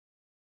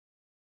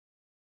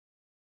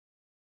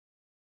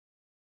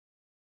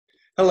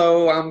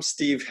Hello, I'm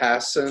Steve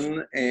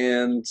Hassan,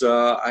 and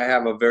I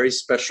have a very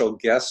special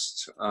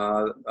guest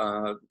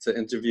to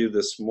interview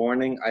this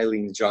morning,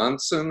 Eileen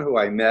Johnson, who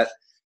I met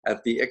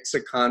at the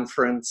ICSA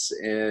conference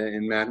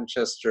in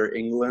Manchester,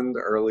 England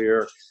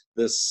earlier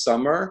this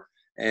summer,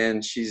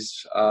 and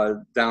she's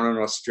down in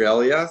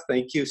Australia.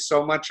 Thank you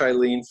so much,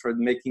 Eileen, for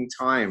making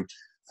time.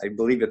 I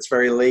believe it's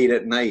very late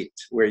at night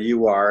where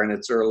you are, and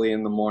it's early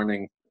in the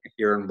morning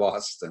here in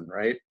Boston,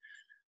 right?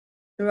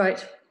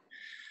 Right.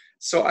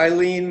 So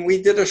Eileen, we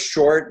did a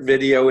short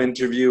video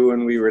interview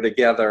when we were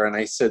together, and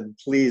I said,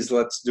 please,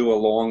 let's do a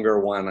longer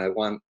one. I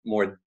want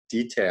more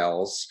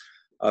details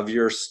of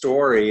your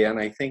story. And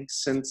I think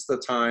since the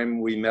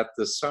time we met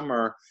this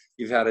summer,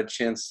 you've had a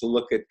chance to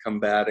look at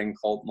combating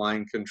cult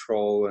mind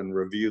control and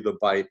review the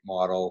BITE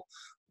model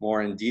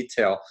more in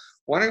detail.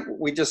 Why don't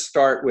we just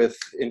start with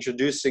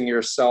introducing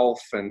yourself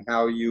and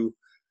how you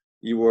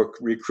were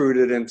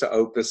recruited into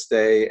Opus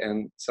Dei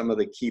and some of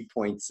the key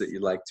points that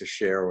you'd like to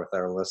share with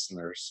our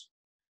listeners.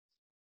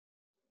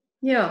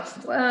 Yeah,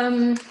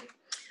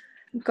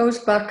 it goes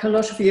back a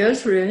lot of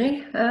years,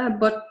 really.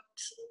 But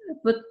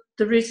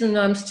the reason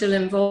I'm still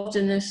involved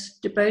in this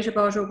debate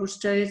about Opus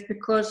Dei is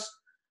because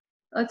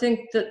I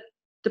think that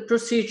the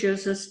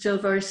procedures are still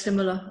very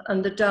similar,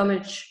 and the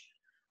damage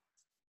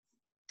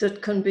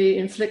that can be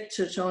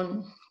inflicted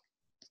on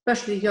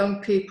especially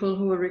young people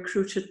who are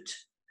recruited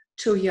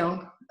too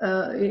young.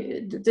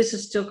 This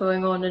is still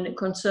going on, and it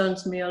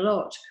concerns me a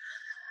lot.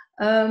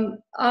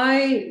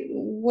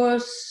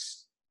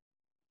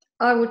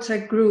 I would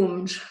say,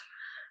 groomed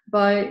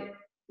by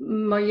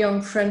my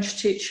young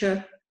French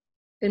teacher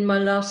in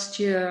my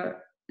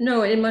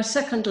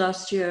second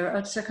last year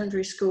at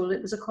secondary school.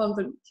 It was a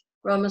convent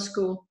grammar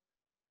school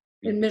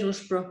in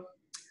Middlesbrough,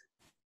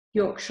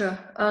 Yorkshire.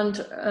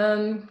 And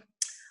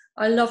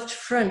I loved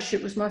French.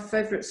 It was my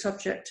favorite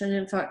subject. And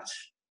in fact,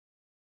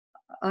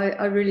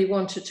 I really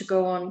wanted to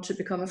go on to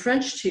become a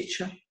French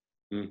teacher.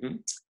 Mm-hmm.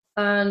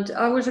 And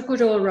I was a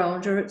good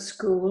all-rounder at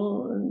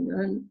school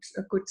and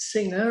a good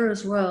singer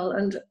as well.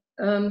 And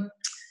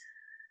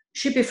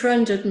she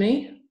befriended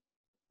me.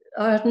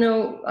 I'd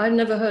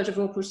never heard of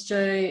Opus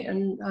Dei,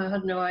 and I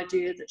had no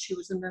idea that she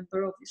was a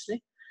member,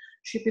 obviously.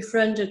 She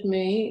befriended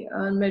me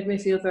and made me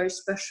feel very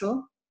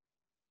special.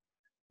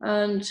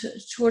 And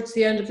towards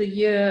the end of the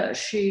year,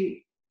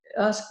 she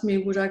asked me,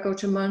 would I go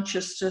to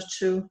Manchester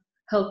to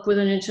help with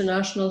an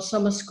international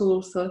summer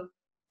school for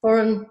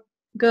foreign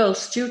girl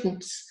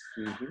students.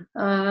 Mm-hmm.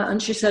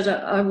 And she said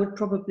I would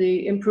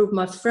probably improve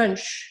my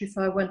French if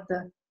I went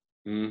there.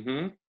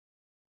 Mm-hmm.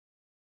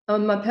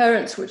 My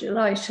parents were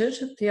delighted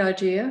at the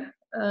idea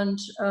and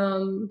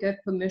gave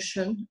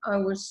permission. I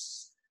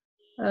was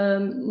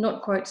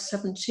not quite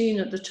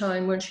 17 at the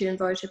time when she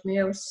invited me.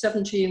 I was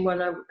 17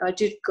 when I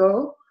did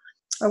go.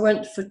 I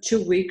went for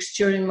 2 weeks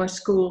during my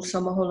school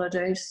summer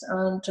holidays,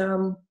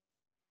 and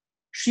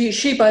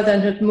she by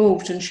then had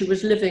moved, and she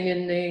was living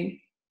in the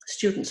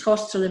students'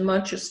 hostel in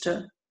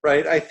Manchester.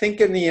 Right. I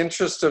think in the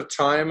interest of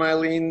time,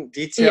 Eileen,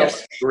 details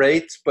Yes.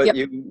 great, but Yep.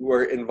 you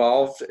were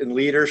involved in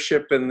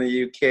leadership in the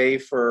UK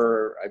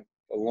for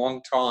a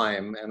long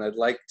time, and I'd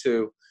like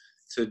to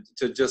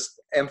just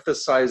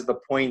emphasize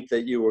the point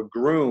that you were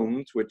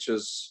groomed, which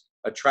is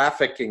a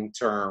trafficking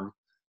term,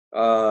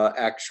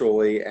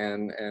 actually,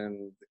 and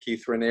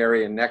Keith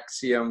Raniere in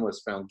Nexium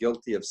was found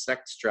guilty of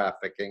sex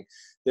trafficking.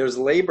 There's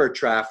labor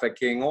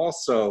trafficking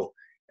also,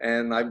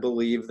 and I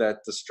believe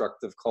that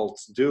destructive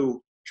cults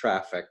do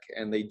traffic,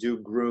 and they do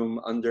groom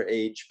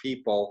underage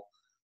people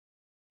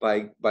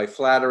by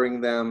flattering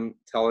them,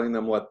 telling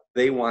them what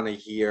they want to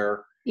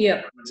hear,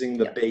 using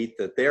the bait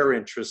that they're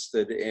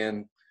interested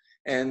in.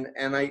 And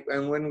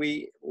when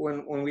we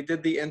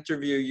did the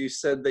interview, you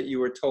said that you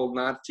were told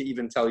not to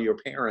even tell your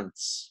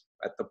parents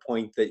at the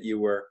point that you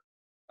were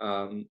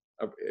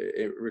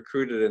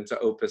recruited into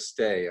Opus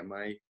Dei. Am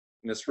I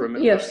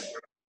misremembering? Yes.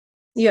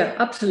 Yeah,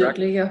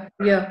 absolutely. Correct?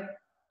 Yeah.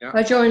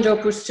 I joined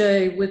Opus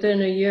Dei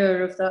within a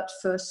year of that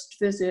first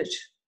visit,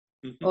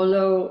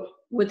 although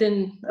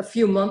within a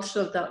few months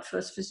of that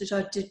first visit,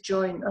 I did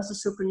join as a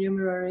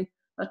supernumerary.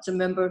 That's a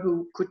member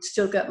who could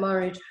still get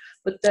married.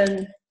 But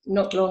then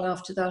not long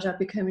after that, I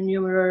became a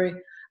numerary.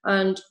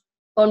 And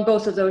on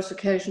both of those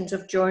occasions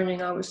of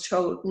joining, I was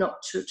told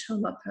not to tell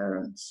my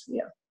parents.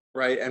 Yeah.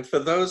 Right. And for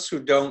those who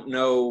don't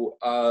know,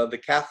 the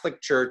Catholic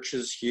Church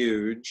is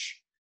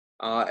huge.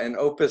 And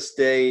Opus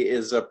Dei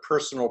is a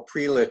personal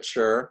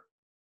prelature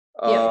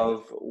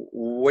of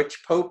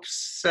which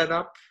popes set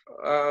up?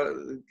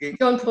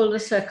 John Paul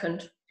II.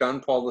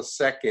 John Paul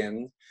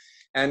II.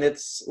 And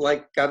it's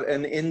like got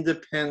an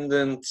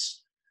independent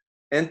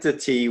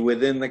entity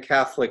within the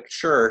Catholic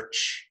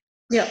Church.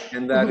 Yeah.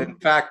 And that, in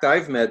fact,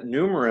 I've met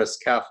numerous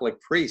Catholic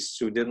priests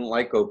who didn't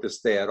like Opus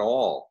Dei at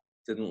all,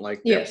 didn't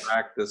like their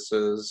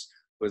practices,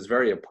 was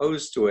very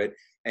opposed to it.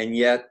 And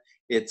yet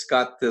it's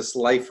got this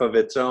life of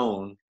its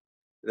own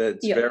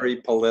that's very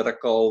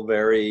political,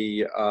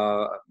 very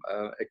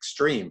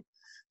extreme.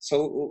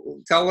 So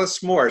tell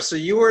us more. So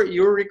you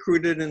were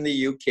recruited in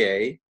the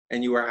UK,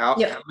 and you were how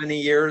many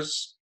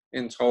years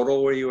in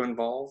total were you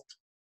involved?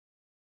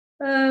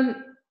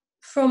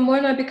 From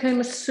when I became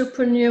a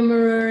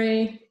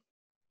supernumerary,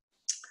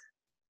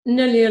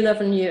 nearly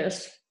 11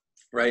 years.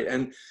 Right,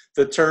 and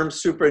the term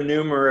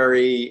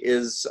supernumerary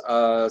is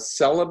a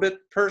celibate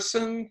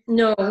person?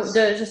 No,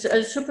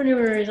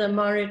 supernumeraries are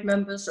married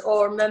members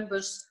or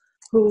members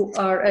who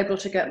are able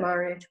to get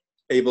married.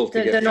 Able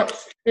to get married.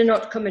 They're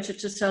not committed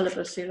to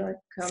celibacy like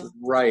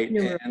right,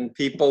 numeraries. And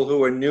people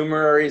who are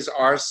numeraries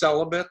are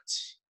celibate?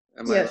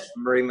 Am I Yes.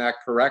 remembering that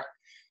correct?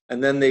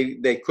 And then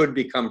they could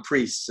become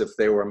priests if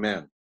they were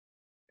men,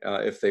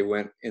 if they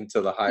went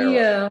into the hierarchy.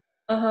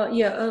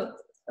 Yeah,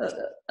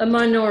 a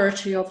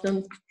minority of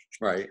them.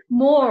 Right.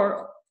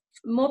 More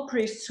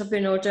priests have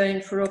been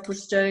ordained for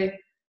Opus Dei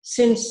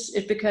since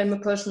it became a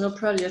personal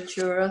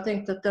prelature. I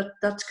think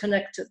that's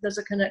connected. There's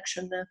a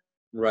connection there.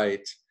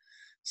 Right.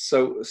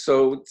 So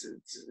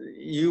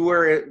you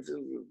were,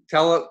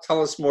 tell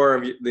us more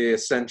of the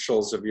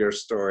essentials of your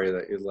story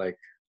that you'd like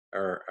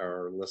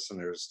our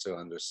listeners to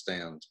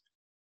understand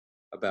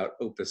about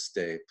Opus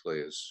Dei,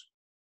 please.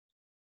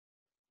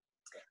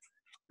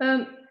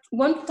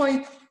 One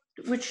point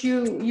which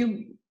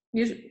it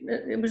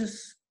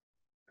was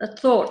a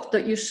thought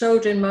that you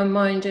sowed in my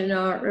mind in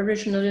our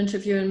original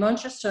interview in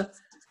Manchester,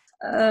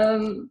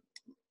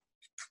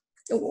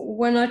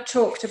 when I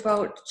talked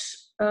about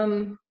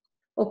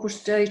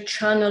Opus Dei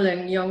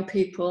channeling young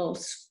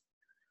people's,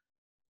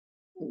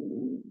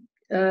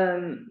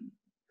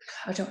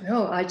 I don't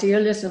know,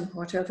 idealism,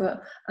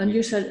 whatever, and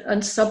you said,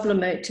 and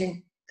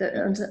sublimating,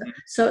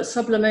 so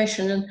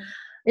sublimation. And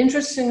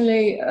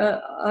interestingly,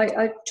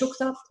 I took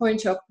that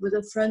point up with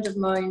a friend of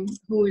mine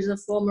who is a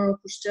former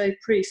Opus Dei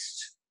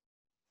priest,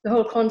 the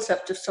whole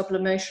concept of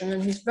sublimation,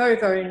 and he's very,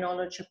 very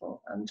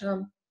knowledgeable. And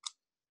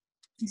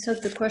he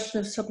said the question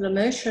of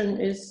sublimation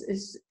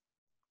is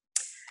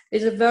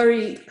a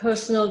very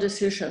personal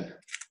decision.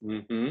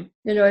 Mm-hmm.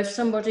 You know, if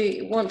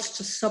somebody wants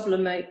to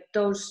sublimate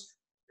those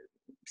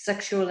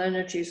sexual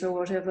energies or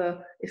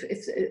whatever,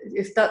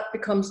 if that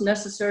becomes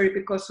necessary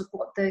because of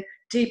what they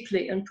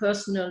deeply and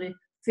personally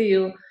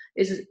feel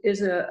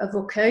is a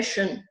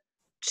vocation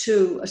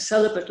to a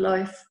celibate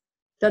life,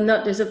 then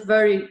that is a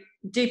very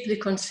deeply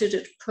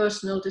considered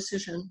personal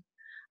decision.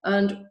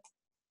 And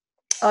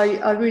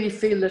I really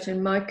feel that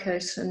in my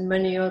case and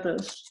many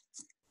others,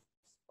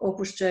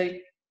 Opus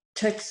Dei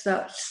takes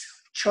that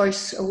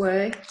choice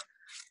away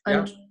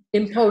and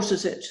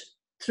imposes it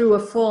through a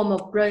form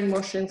of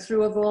brainwashing,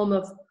 through a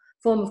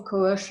form of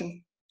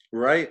coercion.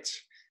 Right.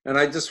 And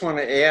I just want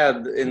to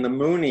add, in the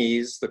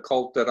Moonies, the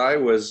cult that I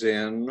was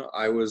in,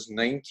 I was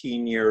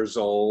 19 years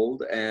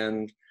old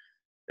and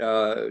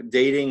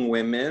dating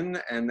women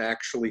and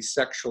actually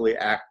sexually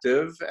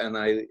active, and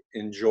I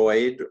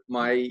enjoyed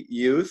my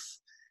youth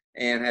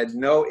and had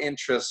no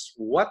interest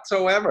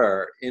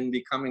whatsoever in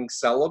becoming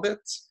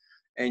celibate.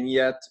 And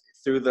yet,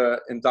 through the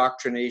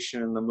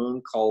indoctrination in the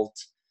Moon cult,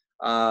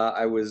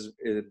 I was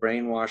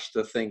brainwashed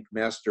to think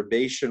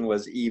masturbation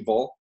was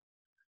evil,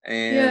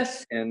 and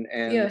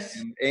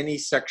any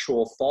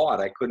sexual thought,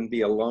 I couldn't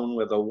be alone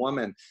with a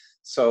woman.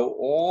 So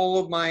all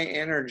of my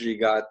energy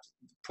got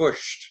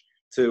pushed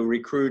to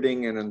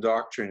recruiting and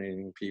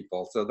indoctrinating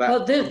people. So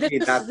that's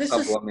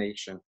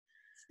sublimation.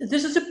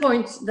 This is a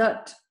point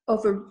that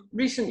over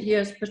recent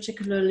years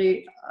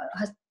particularly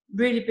has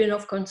really been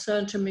of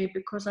concern to me,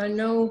 because I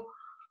know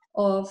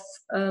of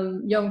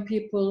young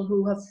people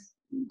who have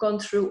gone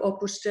through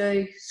Opus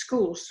Dei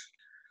schools.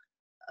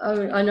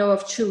 I know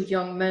of 2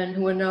 young men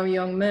who are now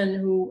young men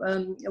who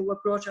were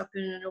brought up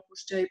in an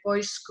Opus Dei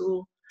boys'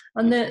 school,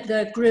 and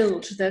they're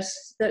grilled,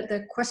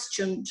 they're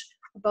questioned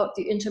about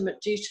the intimate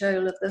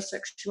detail of their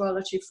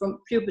sexuality from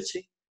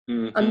puberty,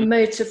 and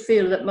made to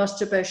feel that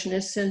masturbation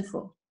is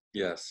sinful.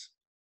 Yes.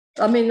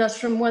 I mean, that's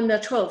from when they're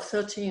 12,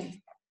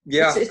 13.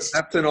 Yeah,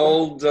 that's an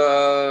old,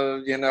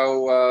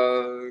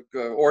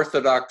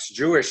 Orthodox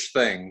Jewish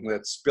thing,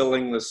 that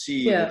spilling the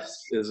seed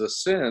is a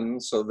sin.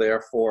 So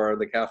therefore,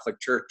 the Catholic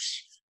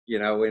Church,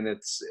 in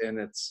its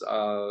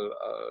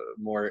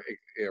more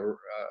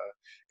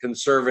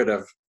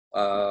conservative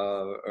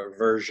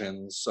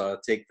versions,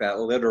 take that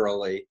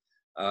literally.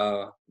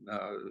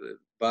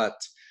 But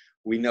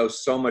we know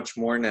so much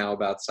more now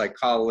about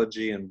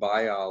psychology and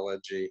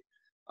biology,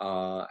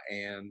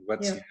 and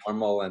what's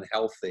normal and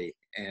healthy,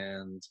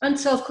 and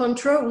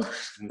self-control.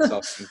 And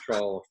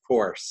self-control, of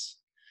course.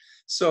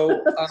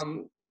 So,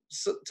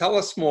 so tell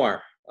us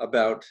more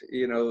about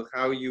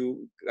how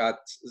you got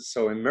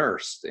so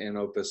immersed in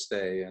Opus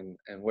Dei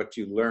and what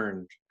you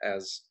learned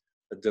as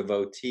a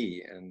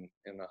devotee and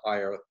in the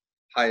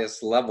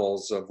highest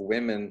levels of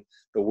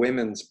the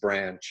women's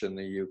branch in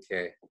the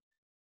UK.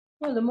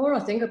 Well, the more I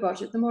think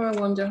about it, the more I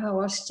wonder how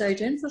I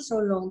stayed in for so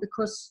long,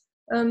 because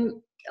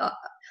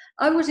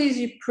I was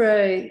easy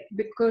prey,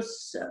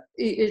 because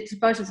in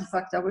spite of the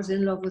fact I was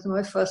in love with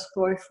my first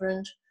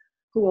boyfriend,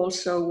 who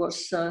also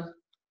was a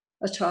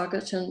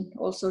target and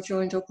also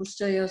joined Opus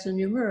Dei as a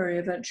numerary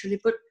eventually.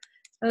 But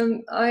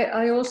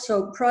I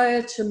also,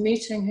 prior to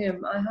meeting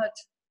him, I had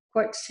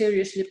quite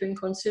seriously been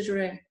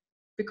considering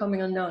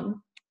becoming a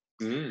nun.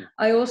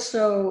 I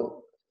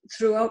also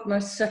throughout my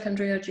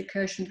secondary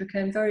education,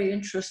 became very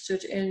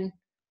interested in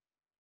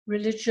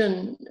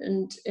religion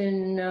and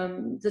in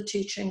the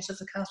teachings of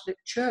the Catholic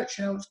Church.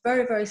 And I was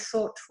very, very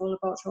thoughtful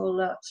about all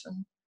that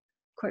and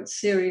quite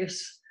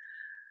serious,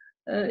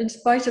 in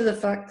spite of the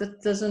fact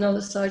that there's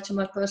another side to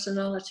my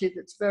personality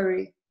that's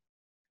very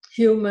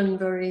human,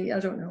 very, I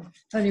don't know.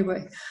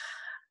 Anyway,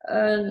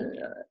 and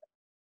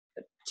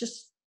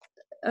just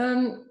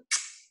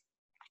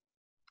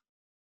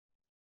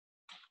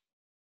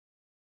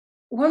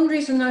one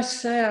reason I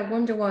say I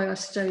wonder why I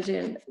stayed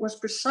in was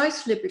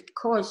precisely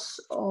because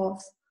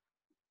of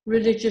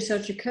religious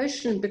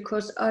education,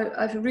 because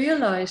I've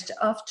realized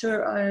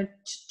after I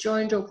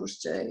joined Opus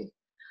Dei,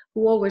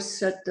 who always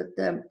said that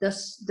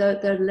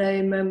their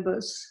lay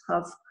members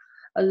have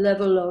a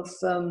level of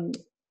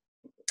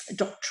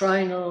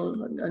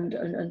doctrinal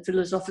and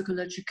philosophical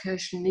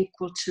education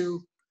equal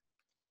to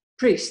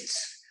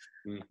priests.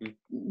 Mm-hmm.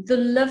 The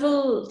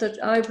level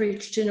that I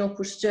reached in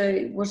Opus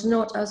Dei was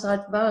not as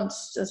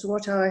advanced as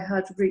what I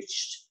had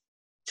reached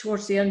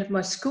towards the end of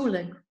my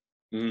schooling.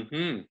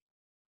 Mm-hmm.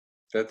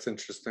 That's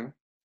interesting.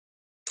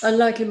 And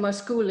like in my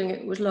schooling,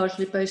 it was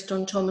largely based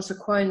on Thomas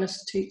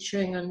Aquinas'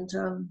 teaching and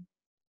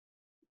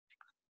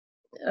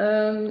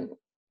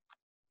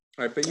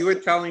Right, but you were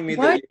telling me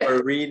that you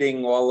were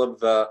reading all of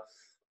the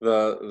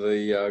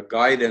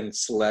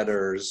guidance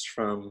letters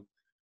from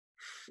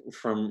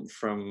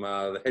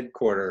the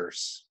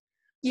headquarters.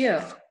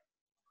 Yeah.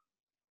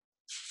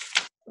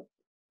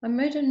 I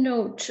made a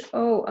note.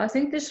 Oh, I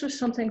think this was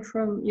something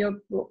from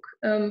your book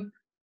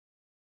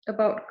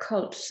about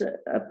cults.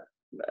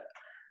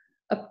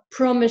 A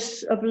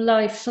promise of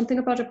life, something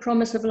about a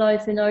promise of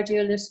life in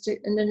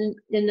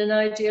an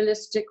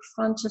idealistic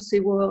fantasy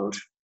world,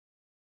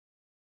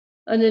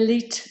 an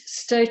elite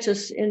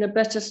status in a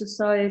better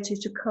society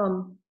to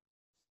come.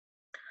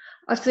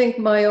 I think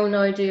my own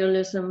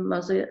idealism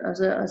as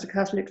a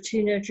Catholic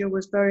teenager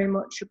was very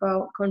much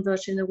about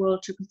converting the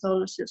world to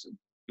Catholicism.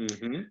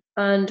 Mm-hmm.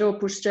 And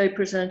Opus Dei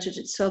presented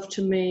itself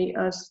to me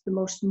as the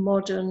most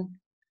modern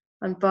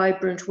and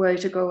vibrant way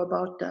to go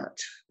about that.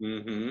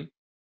 Mm-hmm.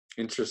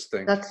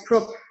 Interesting.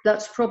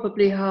 That's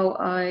probably how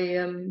I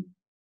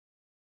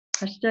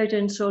stayed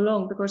in so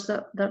long, because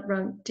that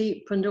ran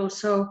deep, and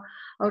also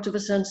out of a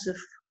sense of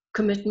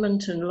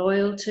commitment and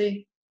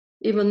loyalty,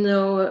 even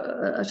though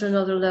at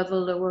another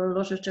level there were a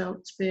lot of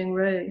doubts being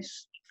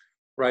raised.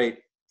 Right.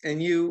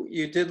 And you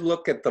did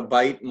look at the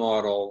BITE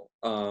model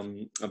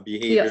of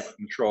behavior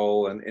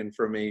control and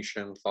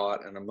information,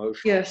 thought, and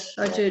emotion. Yes,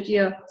 I did,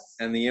 yeah.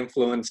 And the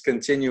influence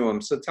continuum.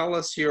 So tell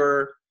us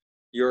your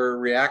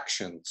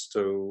reactions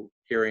to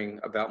hearing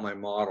about my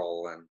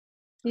model. And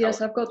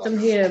yes, I've got them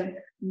here.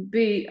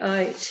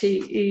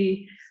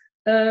 BITE.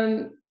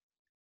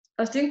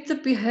 I think the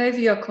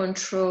behavior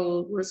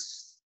control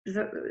was,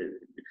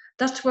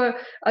 that's where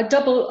I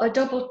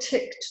double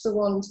ticked the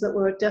ones that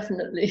were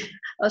definitely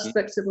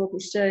aspects of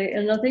Opus Dei,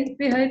 and I think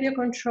behavior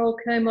control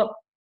came up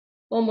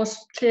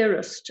almost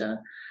clearest.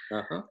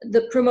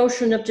 The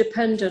promotion of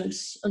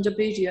dependence and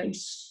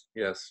obedience.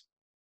 Yes.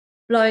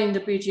 Blind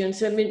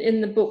obedience. I mean,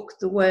 in the book,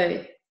 The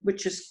Way,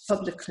 which is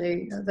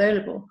publicly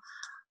available,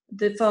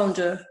 the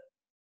founder,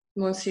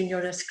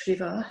 Monsignor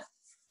Escrivá,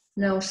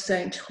 now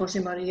Saint Jose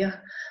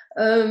Maria,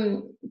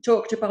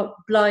 talked about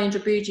blind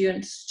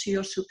obedience to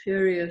your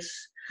superiors.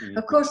 Mm-hmm.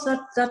 Of course,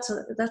 that's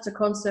a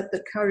concept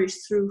that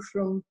carries through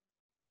from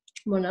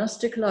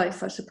monastic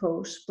life, I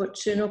suppose, but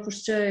in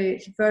Opus Dei,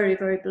 it's very,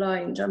 very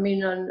blind. I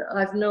mean, and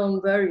I've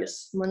known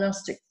various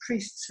monastic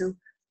priests who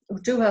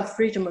do have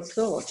freedom of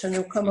thought and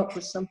who come up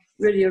with some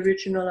really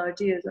original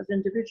ideas as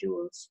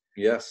individuals.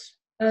 Yes.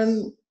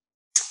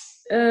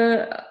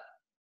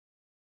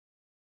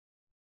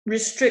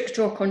 Restrict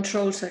or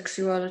control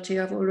sexuality,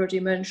 I've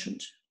already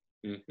mentioned.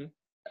 Mm-hmm.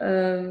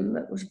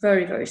 That was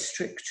very, very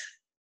strict.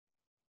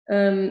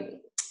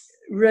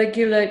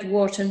 Regulate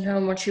what and how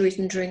much you eat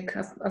and drink.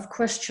 I've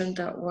questioned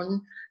that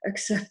one,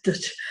 except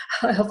that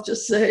I have to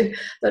say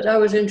that I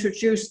was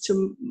introduced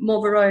to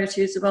more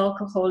varieties of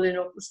alcohol in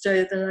Opus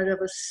Dei than I'd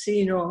ever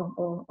seen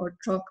or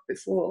drunk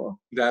before.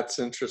 That's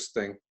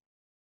interesting.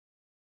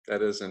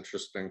 That is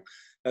interesting.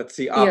 That's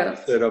the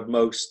opposite of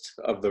most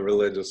of the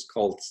religious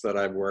cults that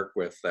I've worked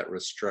with that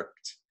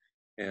restrict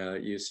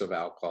use of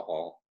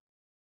alcohol.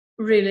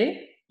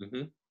 Really?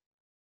 Mm-hmm.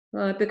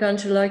 I began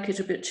to like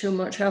it a bit too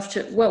much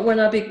after when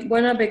I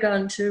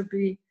began to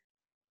be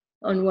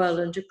unwell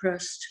and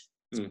depressed.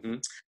 Mm-hmm.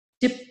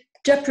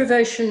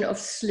 Deprivation of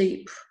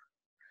sleep.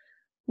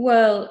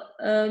 Well,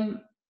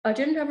 I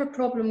didn't have a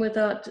problem with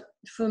that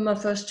for my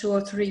first 2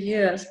 or 3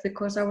 years,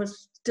 because I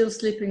was still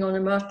sleeping on a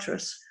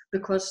mattress,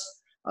 because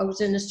I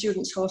was in a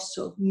students'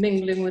 hostel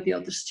mingling with the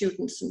other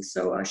students, and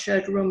so I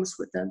shared rooms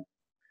with them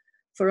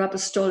for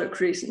apostolic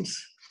reasons.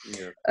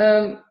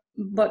 Yeah.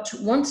 But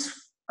once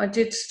I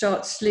did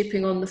start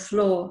sleeping on the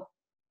floor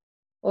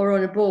or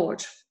on a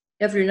board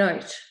every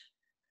night,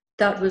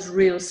 that was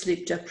real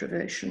sleep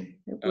deprivation.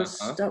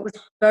 That was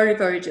very,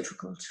 very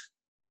difficult.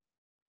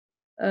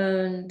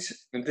 And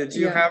did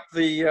you yeah. have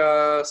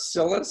the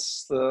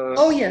Silas?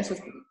 Oh yes,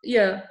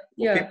 yeah, Well,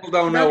 yeah. people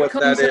don't know That what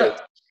that comes is.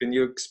 up. Can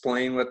you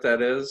explain what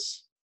that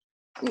is?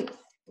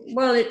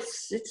 Well,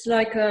 it's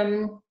like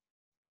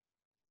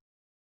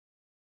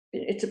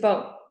it's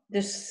about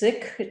this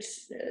thick.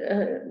 It's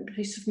a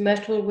piece of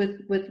metal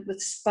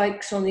with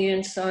spikes on the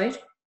inside,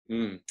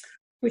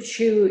 which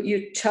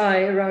you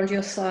tie around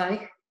your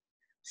thigh,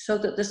 so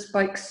that the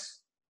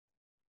spikes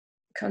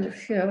kind of,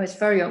 it's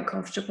very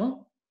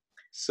uncomfortable,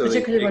 So they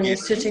particularly when dig you're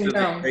in, sitting do they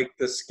down. break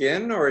the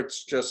skin, or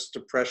it's just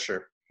a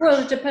pressure?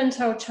 Well, it depends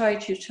how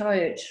tight you tie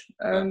it,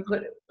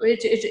 but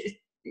it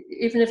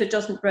even if it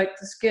doesn't break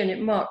the skin,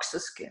 it marks the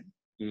skin.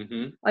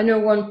 I know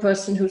one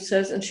person who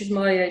says, and she's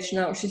my age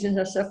now, she's in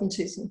her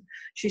 70s, and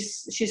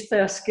she's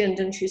fair-skinned,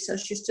 and she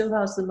says she still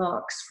has the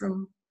marks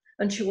from,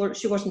 and she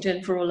wasn't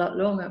in for all that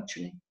long,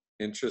 actually.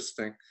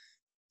 Interesting.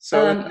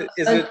 So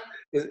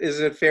is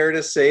it fair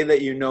to say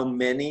that you know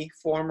many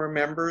former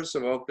members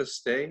of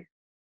Opus Dei?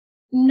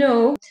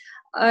 No,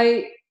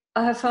 I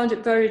have found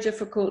it very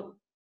difficult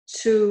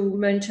to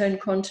maintain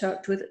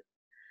contact with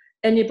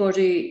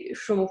anybody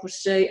from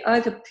Opus Dei,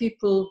 either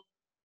people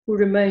who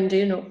remained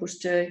in Opus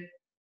Dei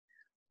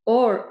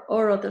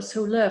or others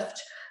who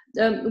left.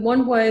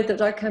 One way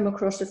that I came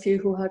across a few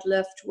who had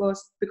left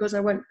was because I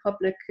went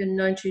public in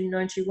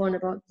 1991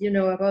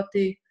 about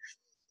the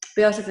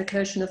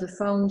beatification of the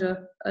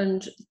founder,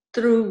 and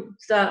through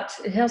that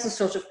it has a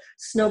sort of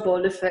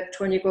snowball effect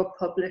when you go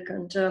public,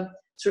 and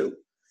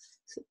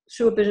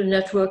through a bit of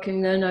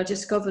networking then I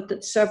discovered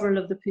that several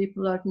of the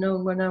people I'd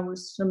known when I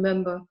was a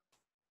member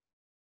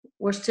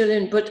were still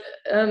in. But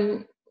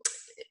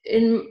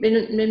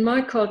in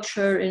my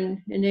culture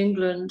in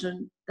England,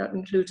 and that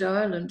includes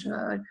Ireland,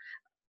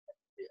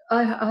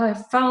 I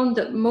found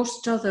that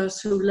most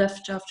others who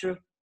left after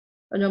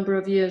a number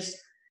of years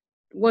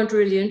weren't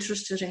really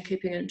interested in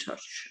keeping in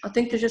touch. I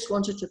think they just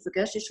wanted to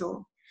forget it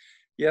all.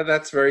 Yeah,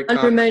 that's very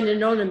common. And remain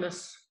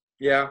anonymous.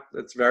 Yeah,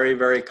 that's very,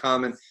 very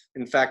common.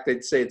 In fact,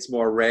 I'd say it's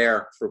more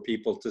rare for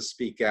people to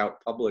speak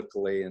out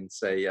publicly and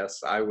say,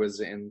 yes, I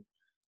was in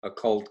a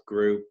cult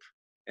group,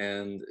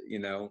 and,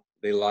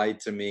 they lied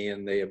to me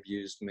and they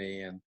abused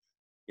me, and,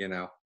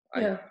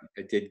 I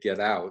did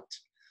get out.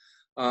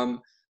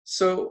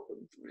 So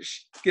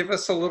give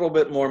us a little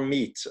bit more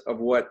meat of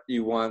what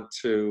you want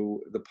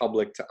the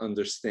public to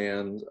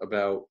understand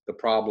about the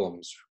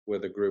problems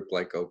with a group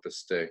like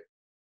Opus Dei.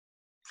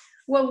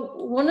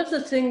 Well, one of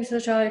the things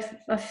that I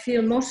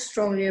feel most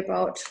strongly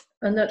about,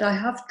 and that I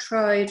have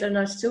tried and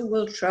I still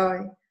will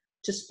try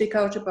to speak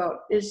out about,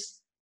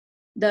 is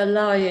their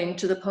lying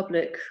to the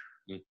public.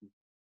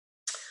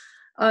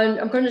 And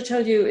I'm going to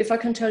tell you, if I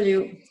can tell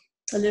you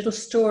a little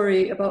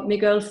story about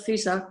Miguel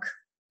Fisac.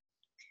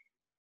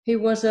 He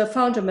was a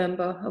founder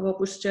member of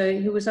Opus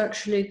Dei. He was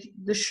actually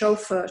the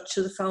chauffeur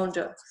to the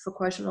founder for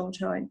quite a long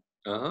time.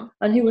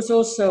 And he was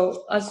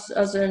also,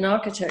 as an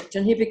architect,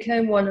 and he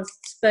became one of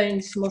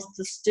Spain's most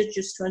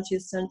prestigious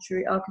 20th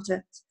century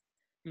architects.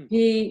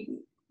 He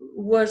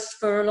was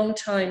for a long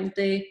time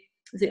the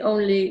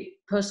only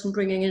person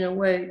bringing in a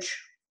wage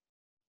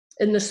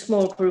in the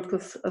small group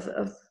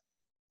of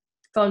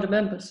founder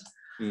members.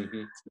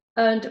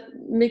 And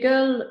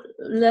Miguel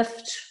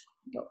left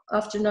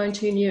after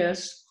 19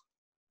 years,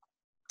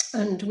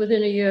 and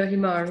within a year he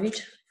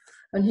married,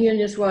 and he and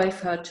his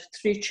wife had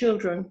 3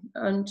 children,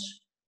 and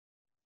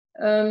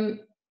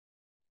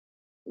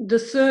the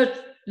third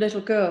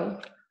little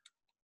girl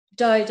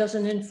died as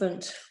an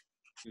infant.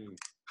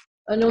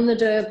 And on the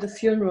day of the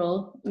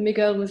funeral,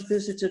 Miguel was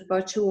visited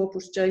by 2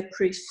 Opus Dei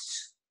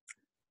priests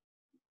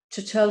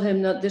to tell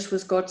him that this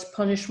was God's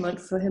punishment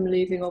for him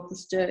leaving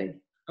Opus Dei.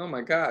 Oh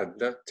my God,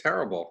 that's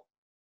terrible.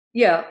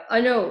 Yeah,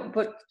 I know,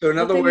 but so in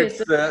other words,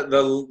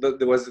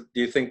 do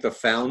you think the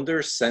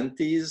founder sent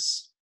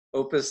these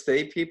Opus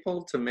Dei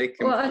people to make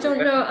him? Well, I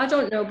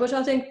don't know, but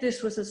I think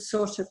this was a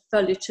sort of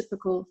fairly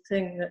typical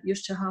thing that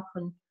used to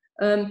happen.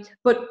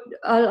 But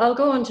I'll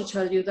go on to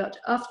tell you that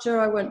after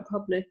I went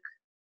public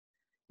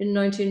in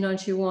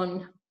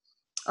 1991,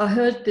 I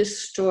heard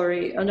this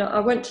story, and I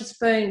went to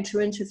Spain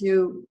to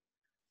interview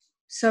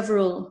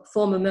several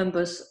former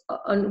members,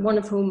 and one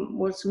of whom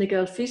was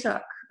Miguel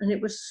Fisac. And it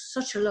was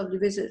such a lovely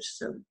visit.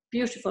 It's a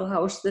beautiful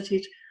house that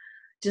he'd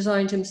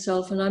designed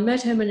himself. And I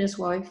met him and his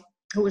wife,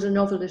 who was a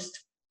novelist.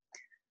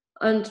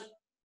 And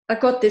I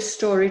got this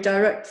story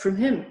direct from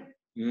him.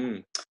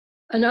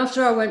 And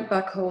after I went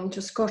back home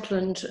to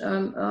Scotland,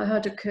 I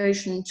had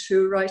occasion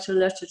to write a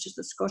letter to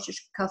the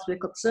Scottish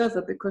Catholic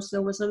Observer, because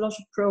there was a lot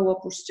of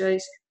pro-Opus Dei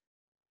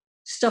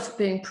stuff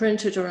being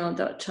printed around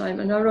that time.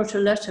 And I wrote a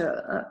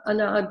letter,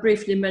 and I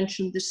briefly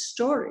mentioned this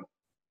story.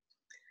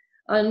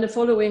 And the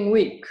following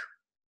week,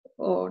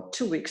 or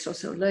 2 weeks or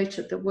so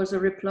later, there was a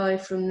reply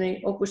from the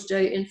Opus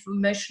Dei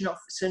Information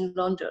Office in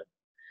London,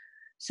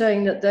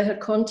 saying that they had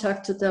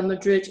contacted their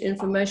Madrid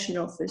Information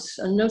Office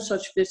and no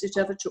such visit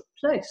ever took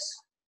place.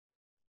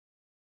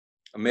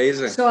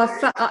 Amazing. So I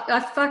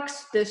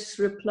faxed this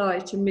reply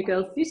to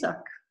Miguel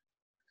Fisac,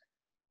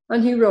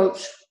 and he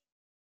wrote,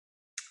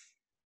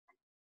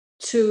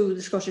 to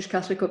the Scottish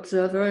Catholic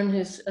Observer, and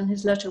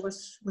his letter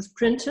was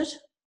printed,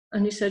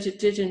 and he said it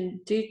did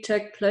indeed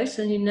take place,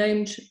 and he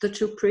named the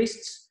two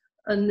priests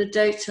and the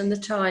date and the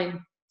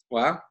time.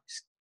 Wow.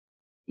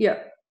 Yeah.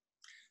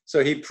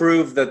 So he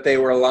proved that they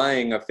were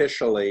lying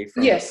officially.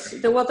 Yes.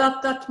 Well,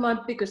 that's my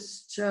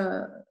biggest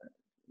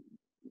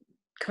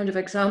kind of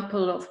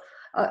example of.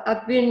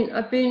 I've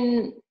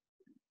been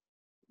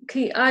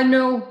key. I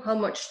know how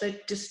much they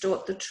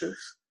distort the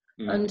truth,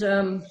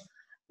 and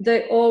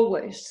they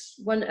always,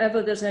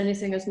 whenever there's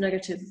anything as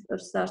negative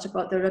as that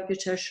about their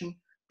reputation,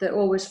 they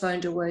always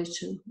find a way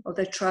to, or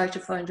they try to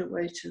find a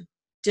way to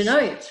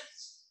deny it.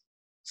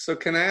 So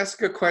can I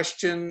ask a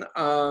question?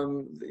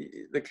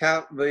 The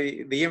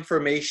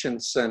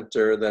information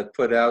center that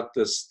put out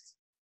this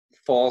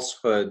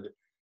falsehood,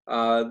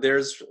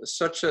 there's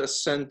such a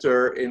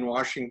center in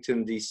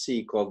Washington,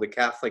 D.C. called the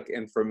Catholic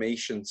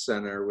Information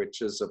Center,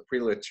 which is a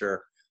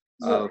prelature.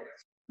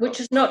 Which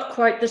is not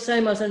quite the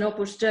same as an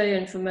Opus Dei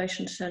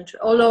information center,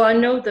 although I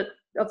know that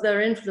of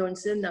their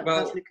influence in that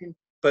Catholic.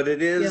 But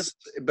it is,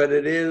 but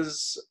it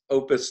is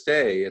Opus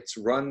Dei. It's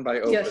run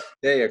by Opus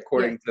Dei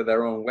according to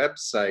their own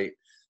website.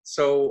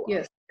 So,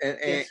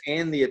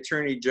 and the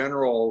Attorney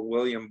General,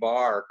 William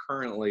Barr,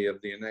 currently of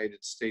the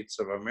United States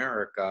of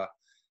America,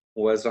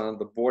 was on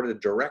the board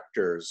of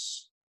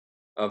directors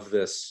of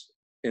this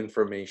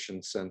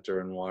information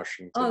center in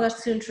Washington. Oh,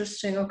 that's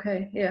interesting.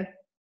 Okay, yeah.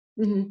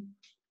 Mm-hmm.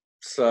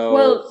 So,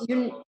 well,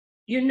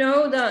 you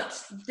know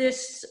that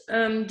this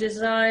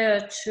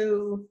desire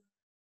to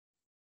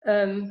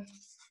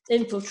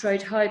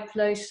infiltrate high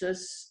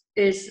places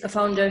is a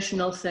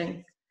foundational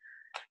thing.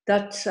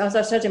 That, as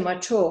I said in my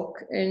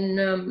talk in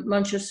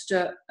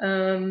Manchester,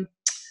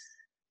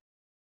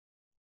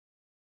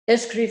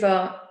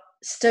 Escrivá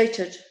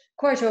stated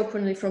quite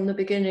openly from the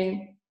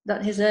beginning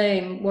that his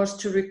aim was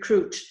to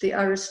recruit the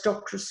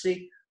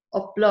aristocracy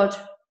of blood,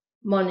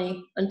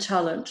 money, and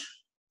talent.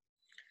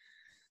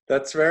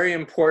 That's very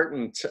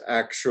important,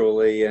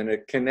 actually, and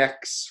it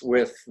connects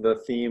with the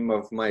theme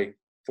of my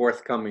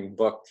forthcoming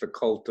book, The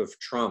Cult of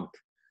Trump,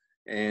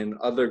 and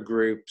other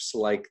groups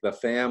like The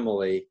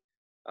Family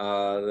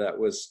that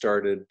was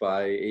started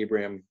by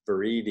Abraham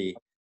Vereide,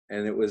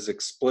 and it was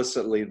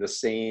explicitly the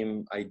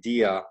same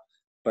idea,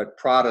 but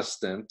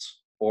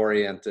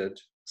Protestant-oriented,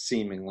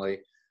 seemingly,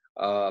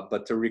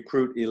 but to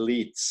recruit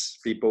elites,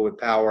 people with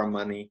power,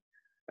 money,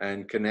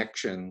 and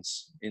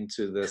connections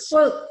into this.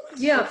 Well,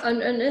 yeah,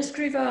 and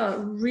Escrivá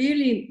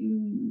really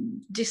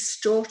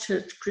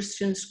distorted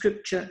Christian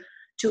scripture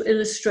to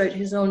illustrate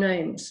his own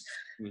aims.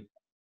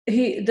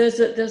 There's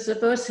a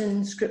verse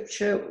in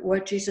scripture where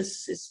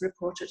Jesus is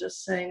reported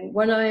as saying,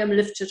 "When I am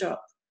lifted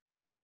up,"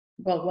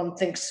 well, one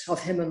thinks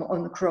of him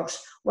on the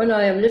cross, "When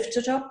I am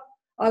lifted up,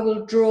 I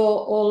will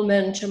draw all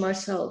men to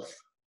myself."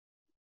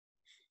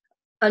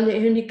 And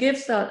he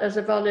gives that as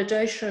a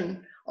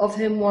validation of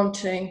him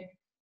wanting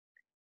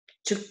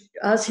to,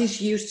 as he's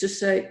used to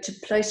say, to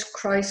place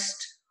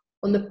Christ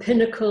on the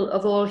pinnacle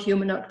of all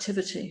human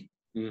activity,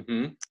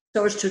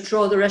 so as to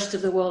draw the rest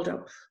of the world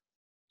up.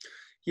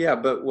 Yeah,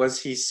 but was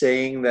he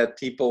saying that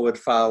people would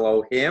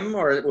follow him,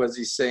 or was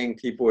he saying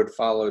people would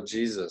follow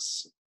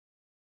Jesus?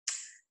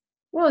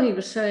 Well, he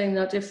was saying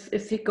that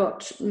if he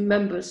got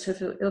members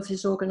of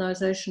his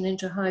organization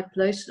into high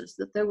places,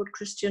 that they would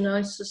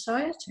Christianize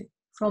society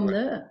from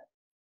there.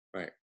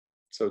 Right.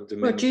 So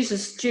well,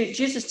 Jesus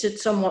did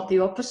somewhat the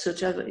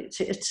opposite,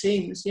 it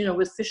seems,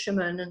 with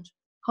fishermen and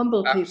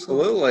humble people.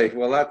 Absolutely.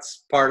 Well,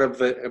 that's part of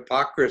the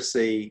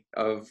hypocrisy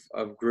of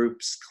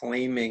groups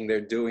claiming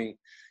they're doing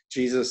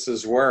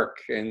Jesus's work,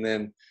 and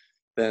then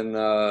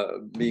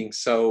being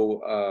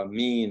so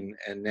mean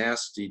and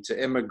nasty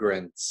to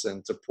immigrants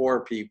and to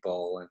poor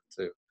people and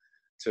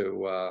to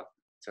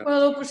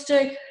Well, Opus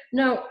Dei.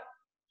 Now,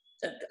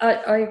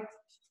 I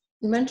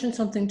mentioned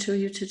something to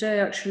you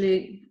today,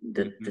 actually,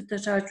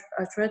 that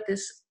I'd read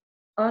this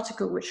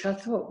article, which I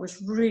thought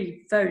was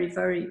really very,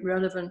 very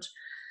relevant.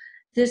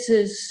 This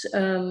is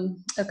a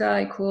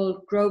guy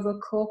called Grover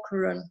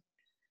Corcoran,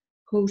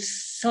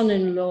 whose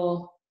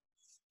son-in-law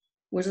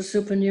was a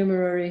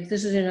supernumerary.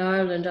 This is in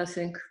Ireland, I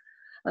think.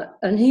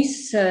 And he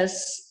says,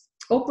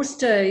 Opus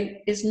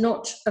Dei is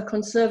not a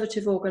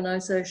conservative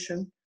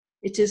organization.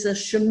 It is a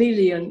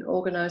chameleon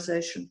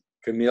organization.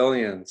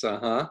 Chameleons,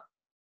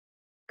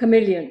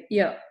 Chameleon,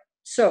 yeah.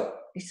 So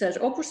he says,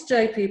 Opus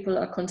Dei people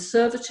are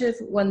conservative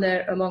when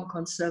they're among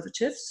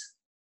conservatives,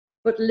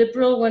 but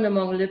liberal when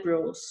among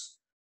liberals.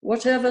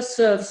 Whatever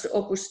serves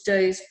Opus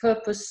Dei's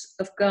purpose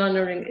of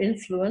garnering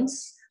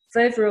influence,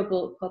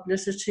 favorable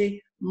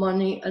publicity,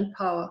 money, and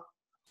power.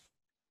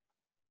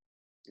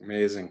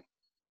 Amazing.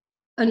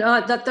 And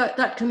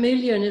that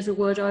chameleon is a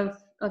word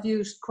I've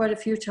used quite a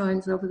few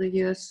times over the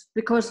years,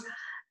 because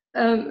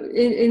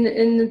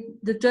in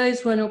the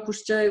days when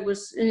Opus Dei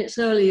was in its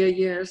earlier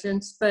years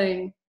in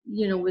Spain,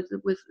 with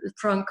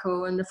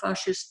Franco and the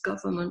fascist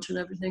government and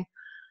everything,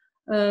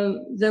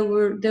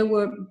 they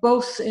were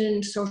both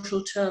in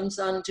social terms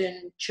and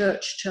in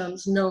church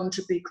terms known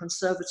to be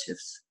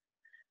conservatives.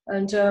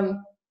 And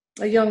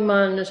a young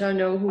man that I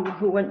know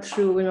who went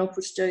through an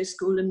Opus Dei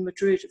school in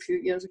Madrid a few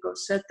years ago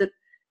said that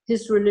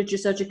his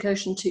religious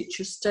education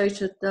teacher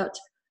stated that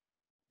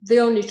the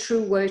only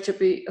true way to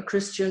be a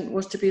Christian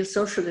was to be a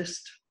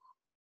socialist.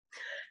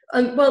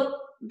 And well,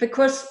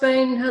 because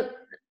Spain had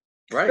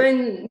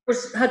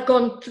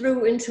gone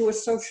through into a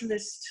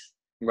socialist,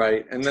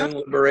 right, and then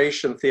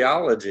liberation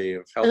theology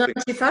of helping, an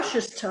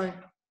anti-fascist time.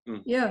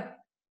 Yeah.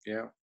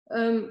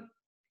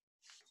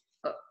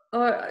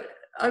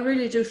 I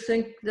really do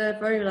think they're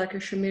very like a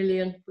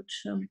chameleon, but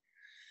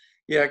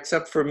yeah,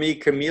 except for me,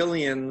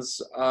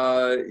 chameleons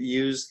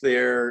use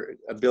their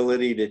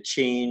ability to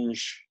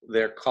change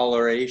their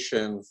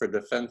coloration for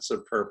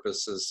defensive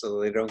purposes so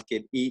they don't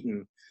get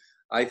eaten.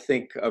 I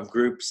think of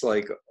groups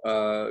like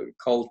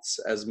cults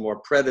as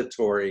more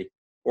predatory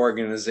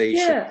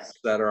organizations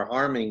that are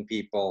harming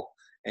people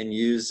and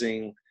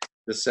using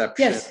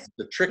deception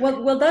to trick.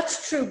 Well,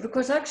 that's true,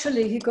 because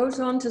actually he goes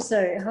on to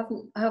say, I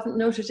haven't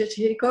noted it.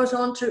 He goes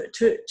on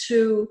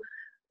to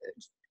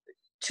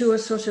a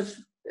sort of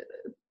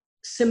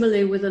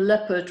simile with a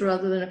leopard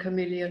rather than a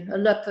chameleon. A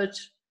leopard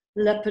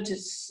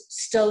is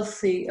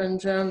stealthy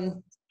and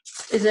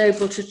is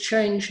able to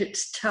change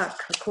its tack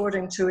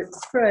according to its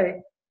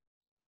prey.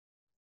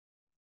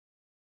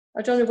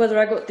 I don't know whether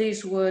I got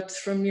these words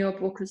from your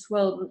book as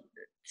well, but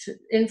to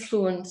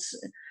influence.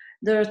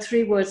 There are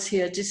 3 words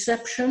here: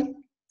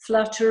 deception,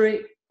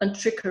 flattery, and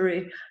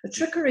trickery.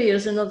 Trickery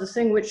is another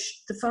thing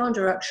which the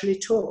founder actually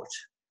taught.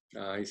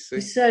 I see.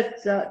 He said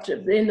that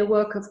in the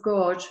work of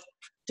God,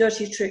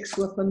 dirty tricks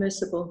were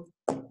permissible.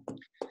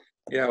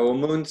 Yeah, well,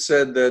 Moon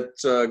said that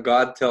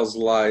God tells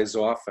lies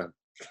often.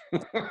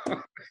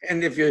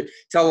 And if you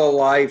tell a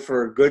lie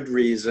for a good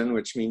reason,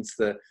 which means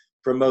to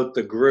promote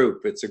the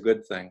group, it's a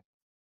good thing.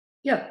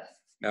 Yeah.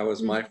 That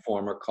was my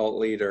former cult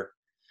leader.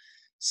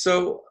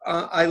 So,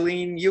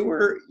 Eileen, you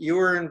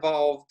were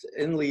involved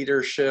in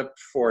leadership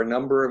for a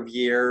number of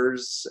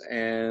years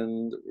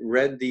and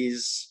read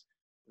these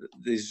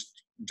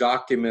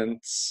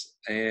documents,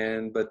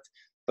 but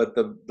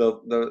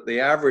the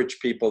average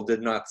people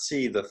did not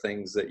see the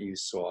things that you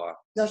saw.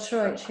 That's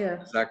right.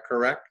 Yeah. Is that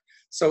correct?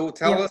 So,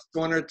 tell us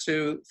 1 or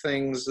 2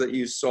 things that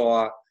you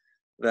saw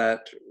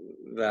that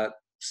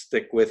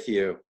stick with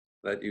you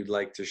that you'd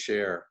like to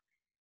share,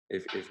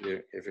 if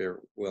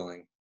you're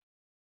willing.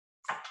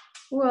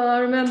 Well, I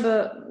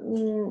remember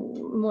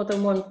more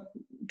than one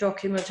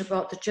document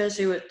about the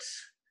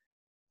Jesuits,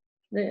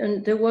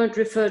 and they weren't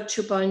referred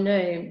to by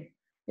name.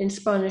 In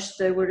Spanish,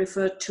 they were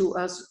referred to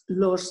as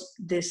los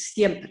de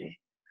siempre,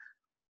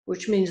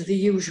 which means the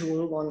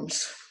usual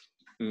ones.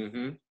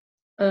 Mm-hmm.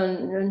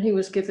 And he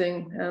was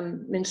giving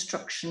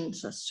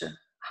instructions as to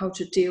how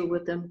to deal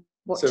with them,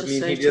 what to say.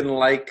 So he didn't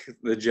like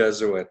the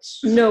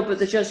Jesuits? No, but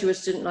the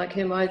Jesuits didn't like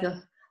him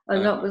either.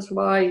 And that was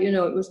why,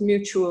 it was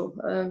mutual.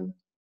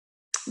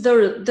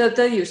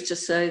 They used to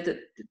say that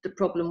the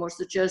problem was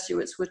the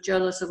Jesuits were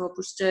jealous of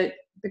Opus Dei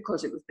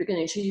because it was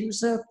beginning to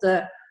usurp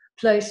their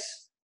place,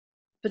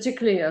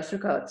 particularly as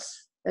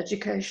regards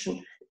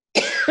education.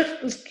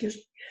 Excuse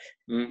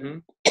me. Mm-hmm.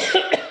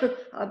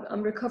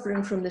 I'm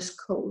recovering from this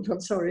cold.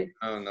 I'm sorry.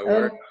 Oh, no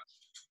worries.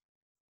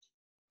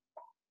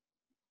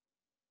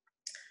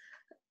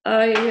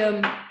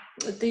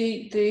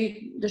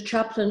 The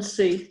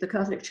chaplaincy, the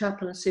Catholic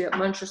chaplaincy at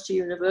Manchester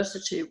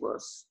University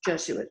was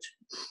Jesuit.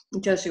 The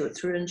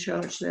Jesuits were in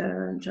charge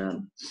there, and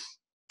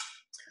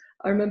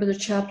I remember the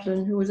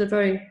chaplain, who was a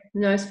very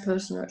nice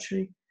person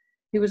actually.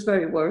 He was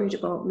very worried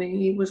about me.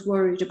 He was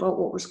worried about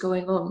what was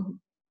going on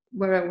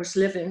where I was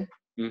living.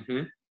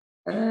 Mm-hmm.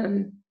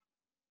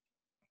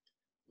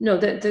 No,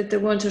 they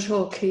weren't at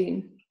all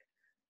keen.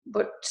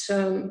 But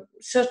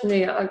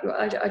certainly,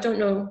 I don't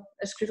know,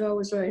 Escrivá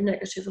was very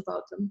negative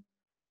about them.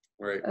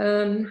 Right.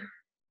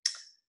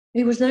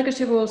 He was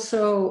negative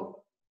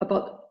also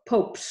about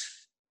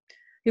popes.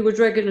 He would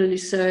regularly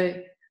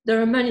say,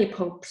 there are many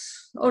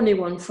popes, only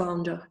one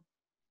founder.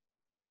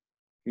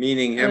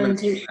 Meaning him and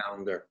the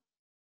founder.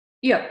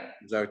 Yeah.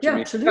 Is that what you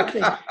mean?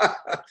 Absolutely.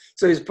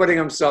 So he's putting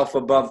himself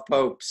above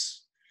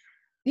popes.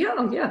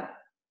 Yeah.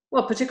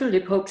 Well, particularly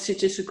popes he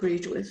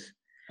disagreed with.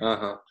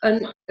 Uh-huh.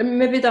 And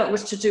maybe that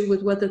was to do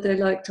with whether they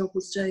liked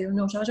Opus Dei or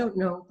not, I don't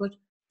know. But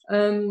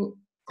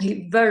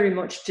he very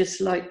much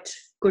disliked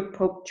good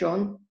Pope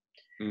John,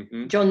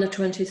 mm-hmm. John the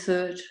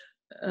 23rd,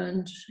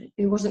 and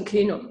he wasn't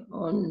keen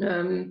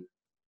on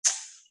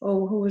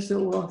who was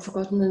I've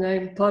forgotten the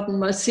name, pardon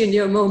my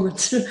senior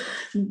moment,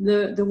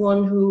 the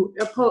one who,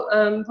 Pope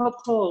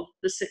Paul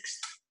VI,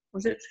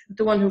 was it?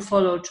 The one who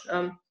followed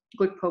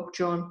good Pope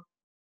John.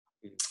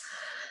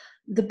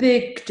 The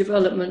big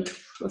development,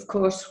 of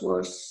course,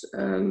 was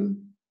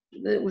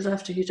it was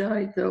after he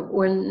died, though,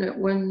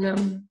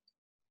 when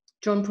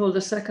John Paul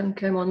II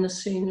came on the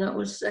scene. That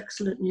was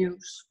excellent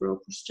news for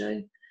Opus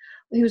Dei.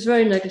 He was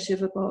very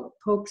negative about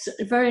popes,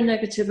 very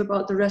negative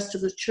about the rest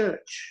of the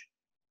church.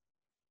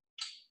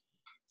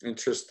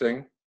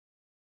 Interesting.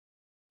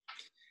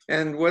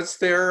 And was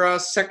there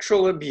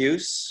sexual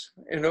abuse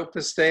in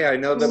Opus Dei? I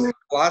know that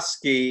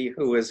McCloskey,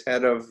 who was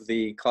head of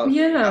the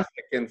Yeah,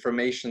 Catholic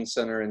Information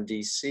Center in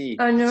D.C.,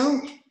 I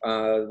know.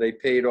 they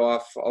paid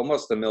off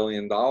almost $1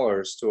 million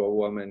to a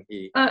woman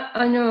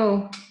I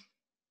know.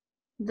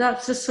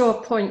 That's a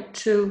sore point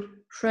to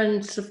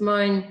friends of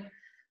mine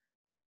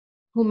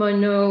whom I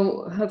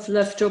know have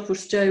left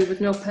Opus Dei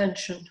with no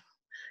pension.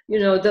 You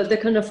know, that they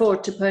can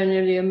afford to pay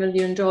nearly $1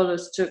 million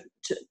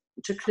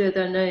to clear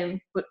their name,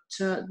 but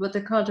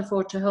they can't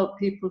afford to help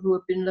people who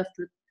have been left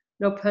with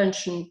no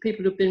pension,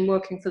 people who've been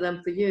working for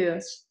them for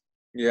years.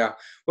 Yeah.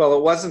 Well,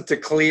 it wasn't to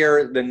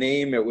clear the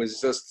name. It was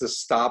just to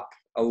stop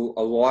a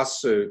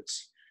lawsuit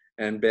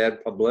and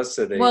bad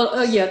publicity.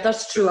 Well, yeah,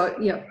 that's true.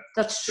 Yeah,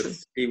 that's true.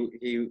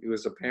 He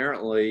was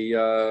apparently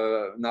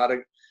not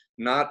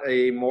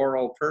a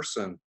moral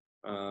person,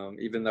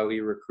 even though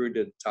he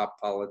recruited top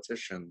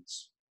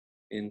politicians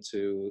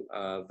into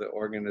the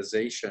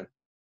organization.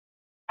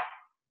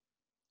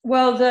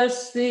 Well,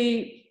 there's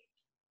the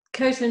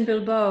case in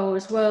Bilbao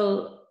as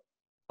well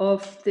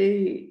of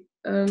the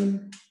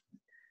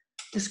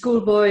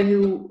schoolboy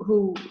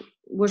who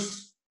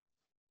was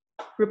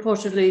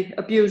reportedly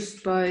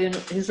abused by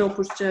his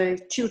Opus Dei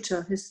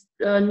tutor, his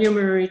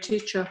numerary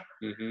teacher.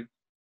 Mm-hmm.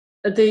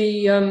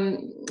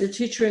 The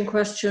teacher in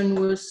question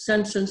was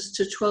sentenced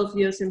to 12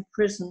 years in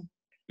prison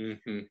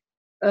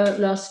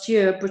last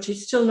year, but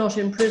he's still not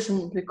in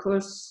prison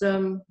because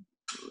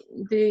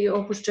the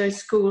Opus Dei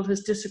school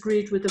has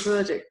disagreed with the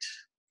verdict.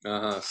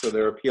 So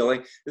they're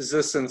appealing. Is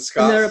this in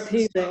Scotland? And they're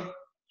appealing.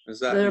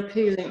 They're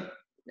appealing.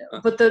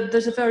 But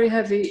there's a very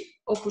heavy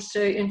Opus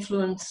Dei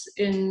influence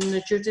in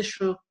the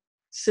judicial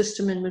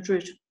system in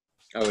Madrid.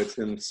 Oh, it's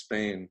in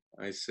Spain.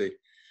 I see.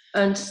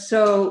 And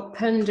so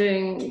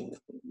pending,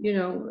 you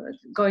know,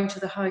 going to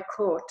the High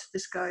Court,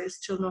 this guy is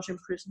still not in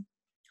prison.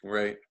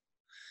 Right.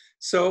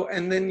 So,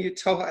 and then you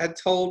had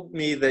told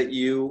me that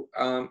you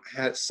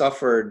had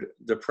suffered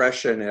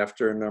depression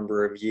after a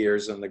number of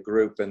years in the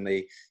group, and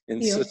they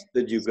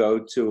insisted you go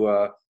to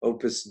a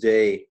Opus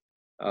Dei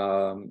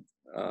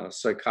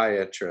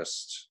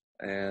psychiatrist.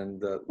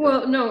 And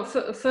well, no.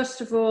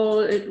 First of all,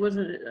 it was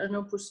an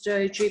Opus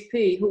Dei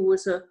GP who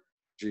was a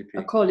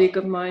colleague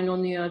of mine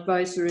on the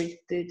advisory,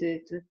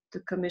 the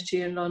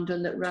committee in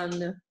London that ran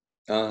the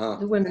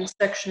women's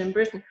section in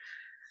Britain,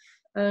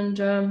 and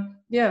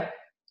yeah.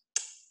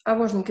 I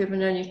wasn't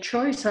given any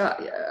choice.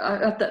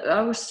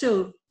 I was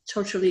still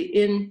totally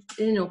in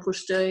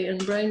Opus Dei and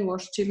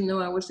brainwashed, even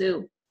though I was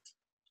ill.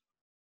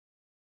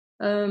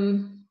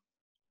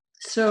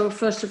 So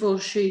first of all,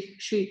 she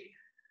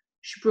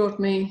brought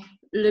me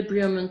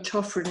Librium and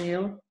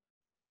Tofranil,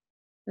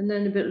 and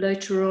then a bit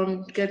later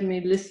on gave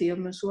me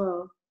lithium as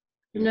well,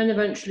 and then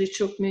eventually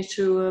took me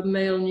to a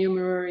male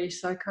numerary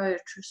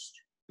psychiatrist.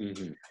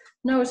 Mm-hmm.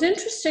 Now it's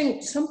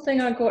interesting,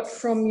 something I got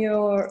from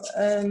your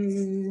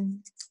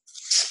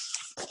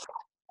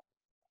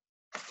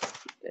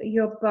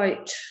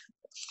bite.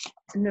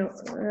 No,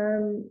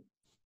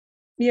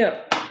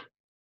 yeah.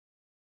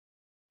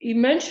 You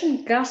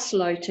mentioned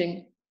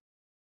gaslighting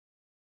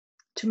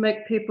to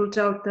make people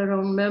doubt their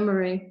own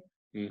memory.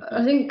 Mm-hmm.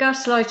 I think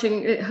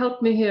gaslighting, it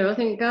helped me here. I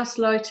think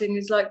gaslighting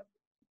is like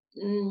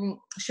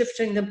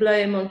shifting the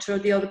blame onto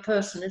the other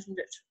person, isn't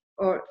it?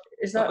 Or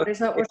is that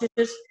what it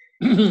is?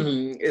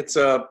 It's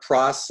a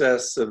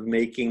process of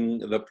making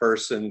the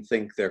person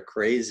think they're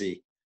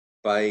crazy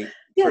by,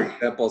 for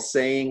example,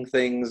 saying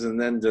things and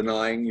then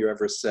denying you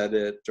ever said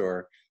it,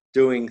 or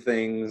doing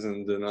things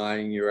and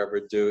denying you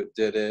ever did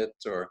it,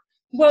 or.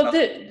 Well,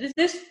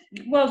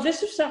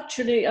 this is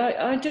actually,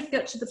 I did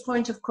get to the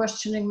point of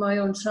questioning my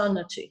own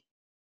sanity.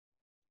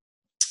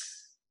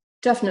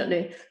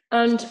 Definitely.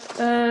 And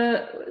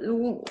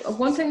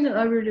one thing that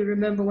I really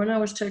remember when I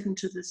was taken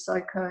to the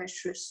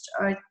psychiatrist,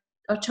 I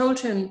told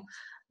him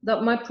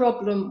that my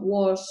problem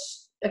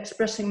was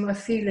expressing my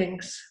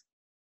feelings.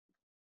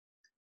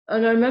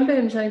 And I remember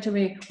him saying to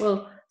me,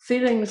 well,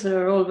 feelings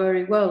are all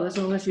very well as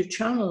long as you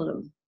channel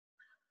them.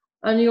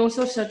 And he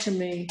also said to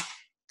me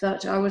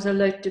that I was a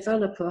late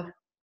developer.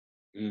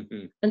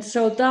 Mm-hmm. And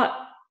so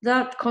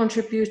that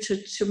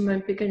contributed to my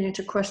beginning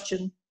to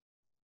question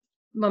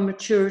my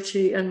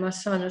maturity and my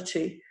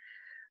sanity.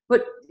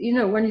 But, you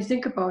know, when you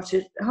think about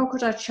it, how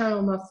could I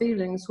channel my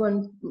feelings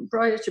when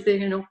prior to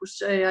being in Opus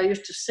Dei, I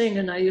used to sing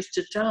and I used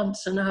to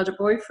dance and I had a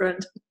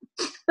boyfriend?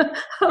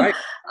 Right.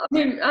 I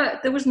mean,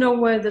 there was no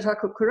way that I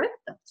could correct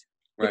that,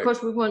 right,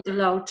 because we weren't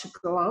allowed to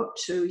go out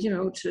to, you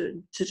know,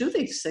 to do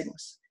these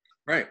things.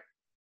 Right.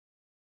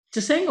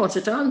 To sing or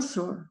to dance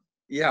or.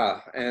 Yeah,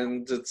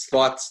 and it's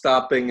thought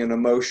stopping and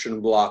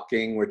emotion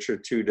blocking, which are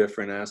two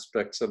different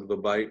aspects of the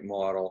bite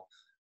model,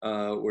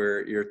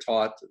 where you're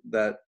taught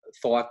that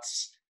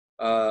thoughts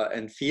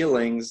and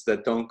feelings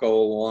that don't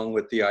go along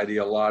with the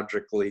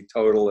ideologically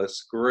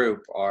totalist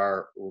group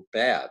are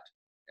bad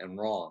and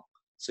wrong.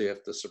 So you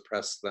have to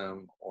suppress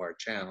them or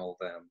channel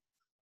them.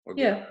 Or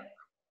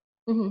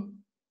mm-hmm.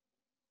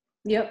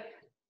 Yep.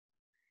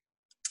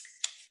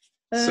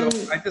 So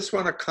I just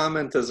want to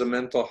comment as a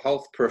mental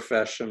health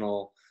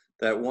professional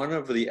that one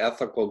of the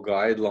ethical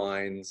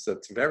guidelines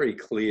that's very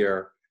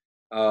clear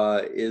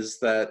is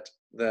that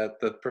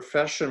the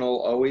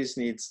professional always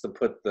needs to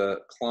put the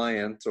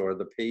client or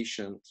the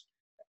patient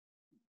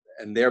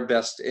and their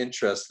best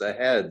interest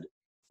ahead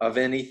of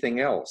anything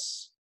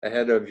else,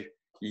 ahead of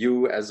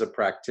you as a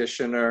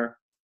practitioner.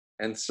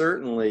 And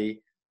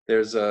certainly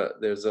there's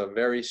a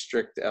very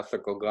strict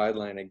ethical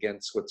guideline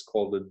against what's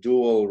called a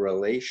dual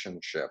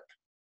relationship.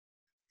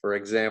 For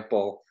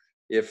example,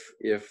 if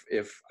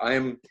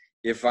I'm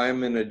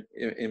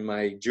in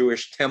my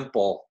Jewish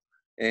temple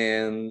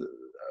and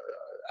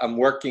I'm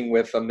working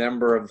with a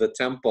member of the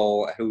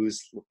temple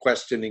who's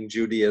questioning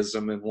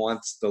Judaism and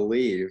wants to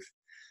leave,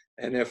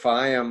 and if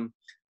I am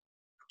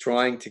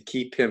trying to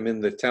keep him in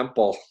the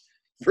temple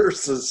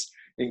versus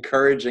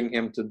encouraging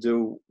him to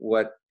do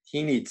what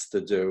he needs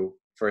to do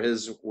for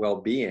his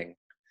well-being,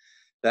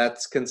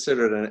 that's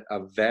considered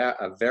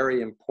a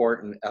very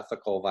important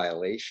ethical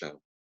violation.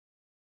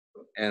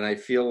 And I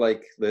feel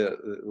like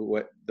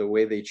the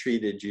way they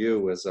treated you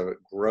was a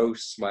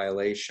gross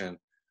violation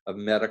of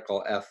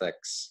medical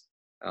ethics.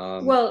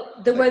 Well,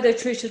 the way they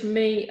treated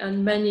me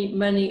and many,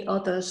 many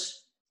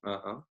others.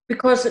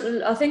 Because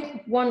I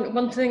think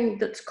one thing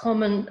that's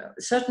common,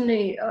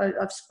 certainly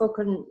I've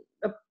spoken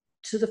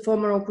to the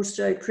former Opus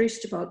Dei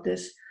priest about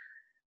this,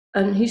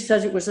 and he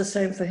says it was the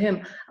same for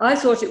him. I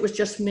thought it was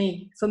just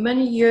me. For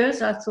many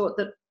years, I thought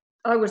that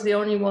I was the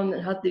only one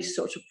that had these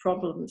sorts of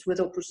problems with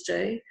Opus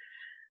Dei,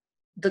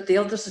 that the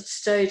others had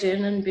stayed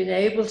in and been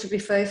able to be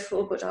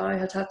faithful, but I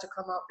had to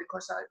come out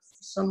because I,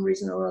 for some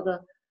reason or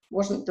other,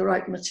 wasn't the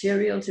right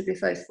material to be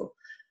faithful.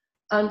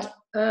 And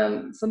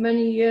for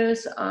many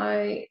years,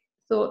 I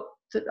thought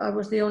that I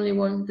was the only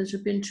one that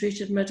had been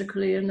treated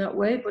medically in that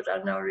way, but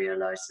I now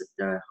realize that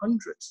there are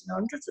hundreds and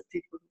hundreds of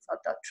people who've had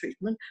that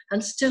treatment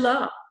and still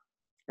are.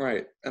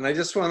 Right. And I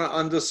just want to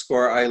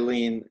underscore,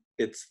 Eileen,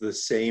 it's the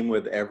same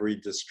with every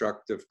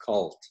destructive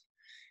cult.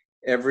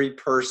 Every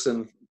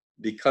person,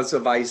 because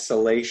of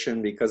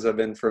isolation, because of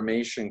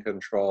information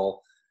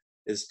control,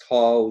 is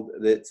told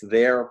that it's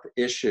their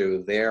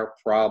issue, their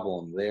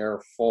problem,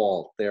 their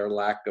fault, their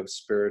lack of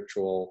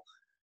spiritual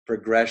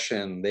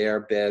progression,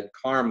 their bad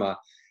karma.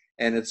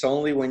 And it's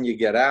only when you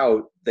get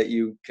out that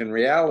you can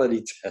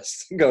reality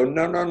test and go,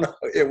 no,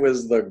 it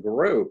was the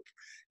group.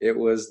 It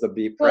was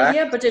the Well,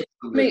 yeah, but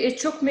it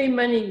took me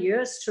many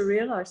years to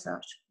realize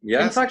that.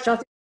 Yes. In fact,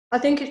 I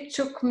think it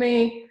took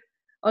me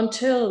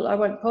until I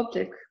went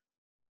public,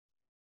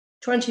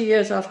 20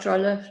 years after I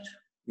left.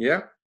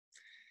 Yeah.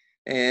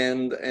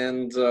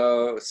 And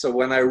so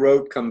when I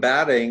wrote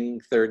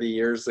Combating 30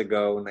 years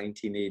ago,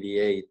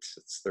 1988,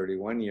 it's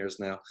 31 years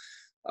now,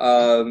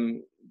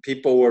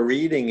 people were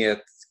reading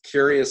it,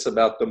 curious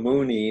about the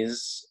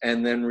Moonies,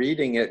 and then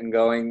reading it and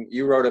going,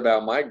 you wrote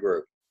about my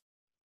group,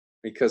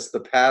 because the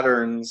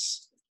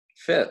patterns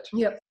fit.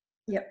 Yep.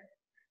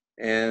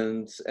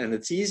 And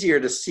it's easier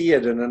to see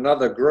it in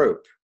another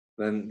group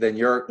than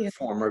your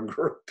former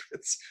group.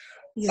 It's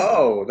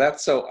oh,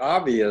 that's so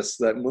obvious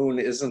that Moon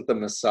isn't the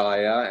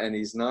Messiah and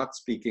he's not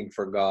speaking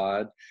for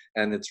God,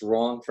 and it's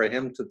wrong for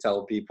him to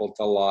tell people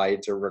to lie,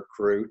 to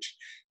recruit,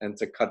 and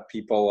to cut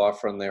people off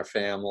from their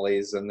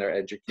families and their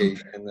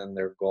education and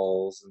their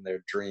goals and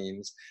their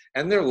dreams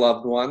and their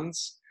loved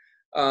ones.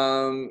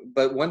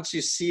 But once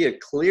you see it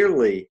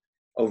clearly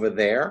over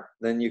there,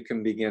 then you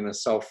can begin a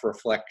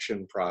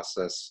self-reflection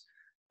process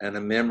and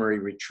a memory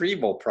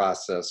retrieval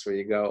process where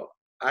you go,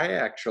 I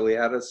actually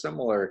had a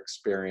similar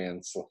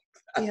experience like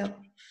that. Yeah.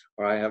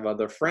 Or I have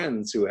other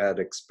friends who had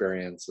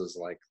experiences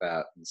like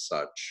that and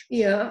such.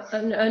 Yeah,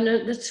 and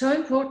it's so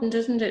important,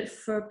 isn't it,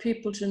 for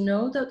people to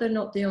know that they're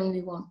not the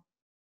only one.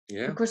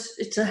 Yeah. Because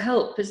it's a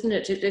help, isn't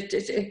it?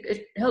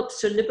 It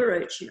helps to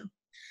liberate you.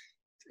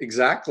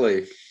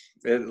 Exactly.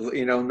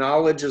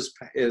 Knowledge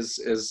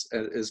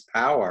is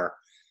power.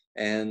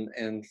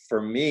 And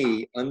for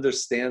me,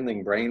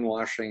 understanding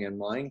brainwashing and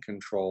mind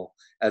control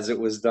as it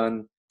was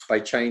done by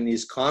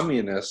Chinese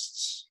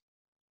communists,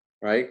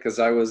 right? Because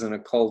I was in a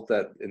cult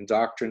that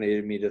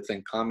indoctrinated me to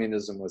think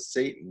communism was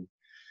Satan.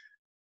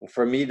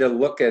 For me to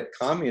look at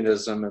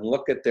communism and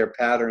look at their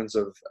patterns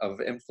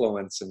of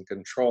influence and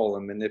control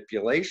and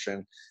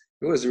manipulation,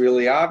 it was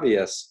really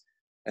obvious.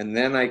 And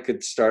then I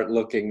could start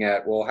looking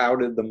at, well, how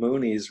did the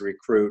Moonies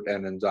recruit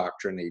and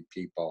indoctrinate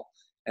people?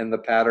 And the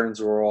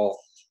patterns were all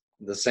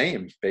the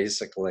same,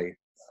 basically.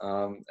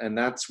 And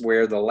that's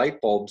where the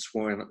light bulbs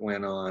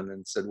went on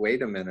and said,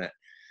 wait a minute,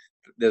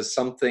 there's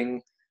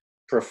something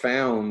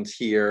profound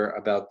here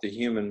about the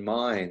human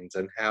mind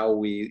and how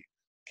we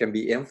can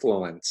be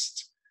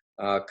influenced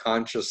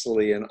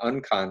consciously and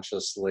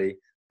unconsciously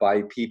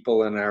by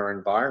people in our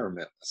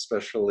environment,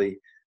 especially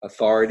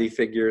authority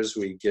figures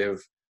we give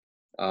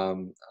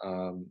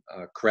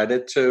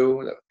credit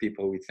to,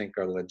 people we think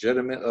are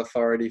legitimate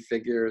authority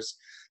figures,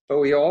 but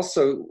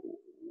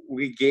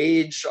we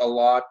gauge a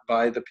lot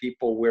by the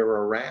people we're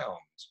around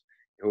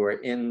who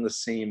are in the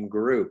same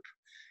group,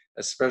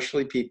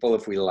 especially people,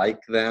 if we like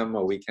them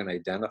or we can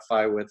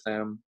identify with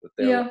them, that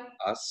they're like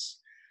us,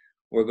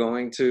 we're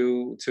going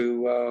to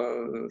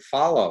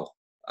follow.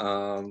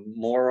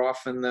 more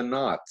often than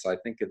not. I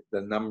think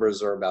the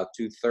numbers are about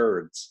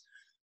 2/3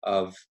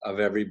 of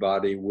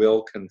everybody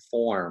will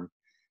conform,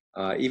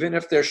 even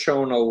if they're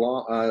shown a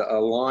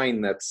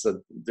line that's a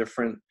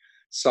different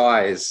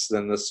size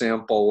than the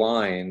sample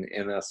line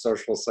in a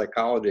social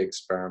psychology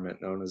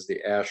experiment known as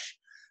the Ash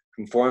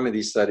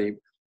conformity study.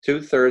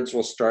 2/3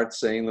 will start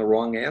saying the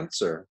wrong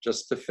answer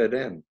just to fit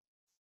in,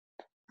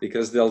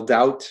 because they'll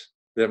doubt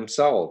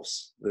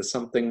themselves. There's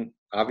something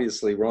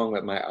obviously wrong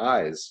with my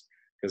eyes,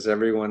 because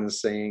everyone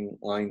is saying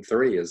line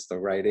 3 is the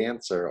right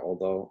answer,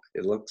 although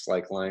it looks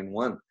like line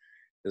 1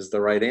 is the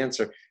right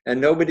answer.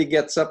 And nobody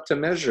gets up to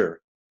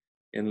measure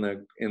in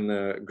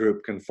the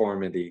group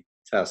conformity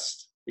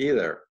test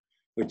either,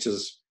 which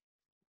is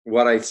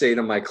what I say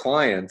to my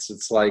clients.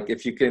 It's like,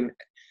 if you can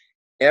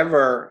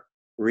ever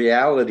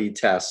reality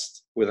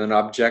test with an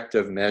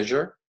objective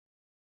measure,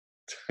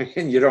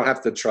 and you don't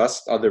have to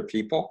trust other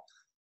people,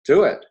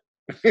 do it.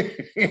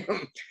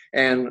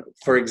 And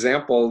for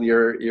example,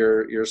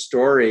 your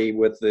story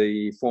with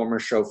the former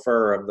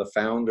chauffeur of the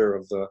founder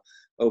of the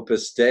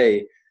Opus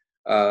Dei,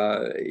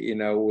 where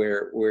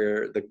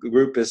the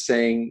group is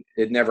saying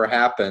it never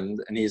happened,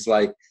 and he's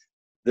like,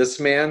 this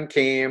man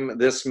came,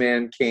 this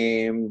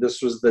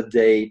was the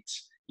date,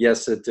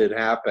 yes, it did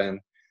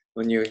happen.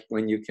 When you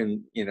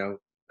can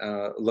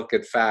look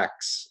at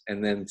facts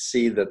and then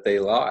see that they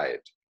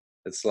lied,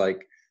 it's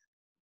like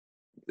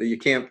you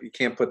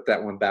can't put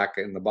that one back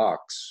in the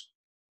box.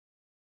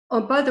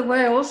 Oh, by the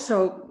way,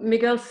 also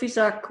Miguel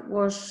Fisac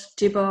was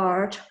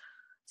debarred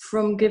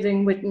from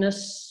giving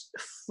witness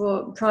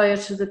prior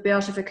to the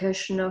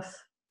beatification of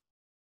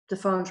the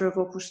founder of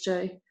Opus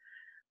Dei,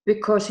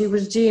 because he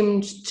was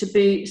deemed to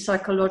be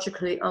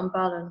psychologically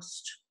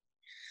unbalanced.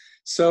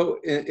 So,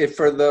 if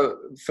for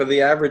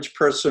the average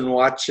person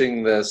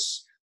watching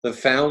this, the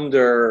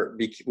founder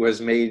was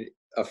made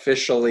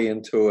officially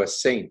into a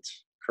saint,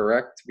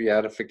 correct?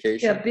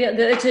 Beatification? Yeah,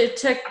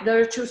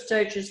 there are 2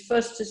 stages.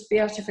 First is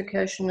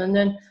beatification, and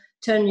then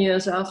 10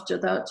 years after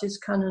that is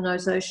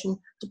canonization,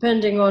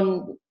 depending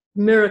on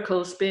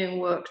miracles being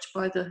worked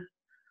by the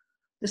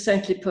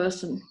saintly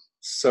person.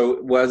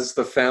 So was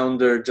the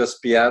founder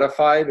just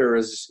beatified, or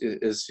he's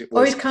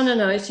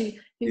canonized. He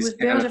was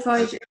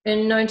beatified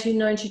in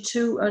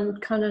 1992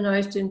 and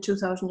canonized in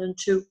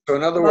 2002. So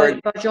in other words,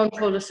 by John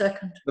Paul II.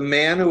 The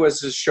man who was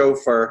his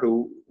chauffeur,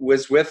 who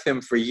was with him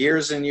for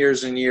years and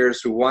years and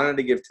years, who wanted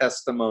to give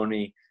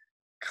testimony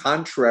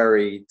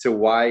contrary to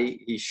why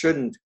he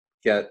shouldn't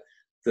get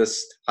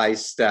this high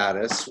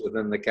status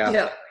within the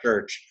Catholic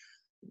Church,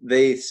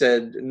 they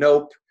said,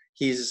 nope,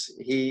 he's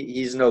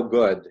no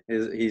good.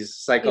 He's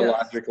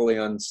psychologically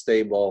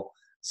unstable,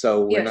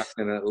 so we're not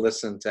going to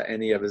listen to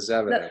any of his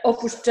evidence.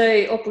 Opus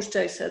Dei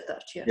said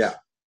that, yes. Yeah.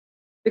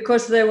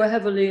 Because they were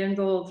heavily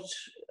involved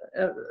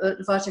at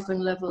the Vatican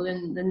level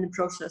in the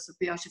process of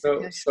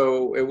beatification.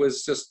 So it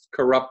was just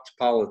corrupt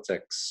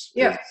politics.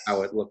 Yeah,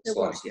 how it looks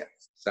like.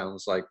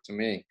 Sounds like to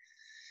me.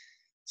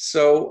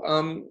 So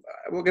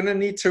we're going to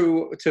need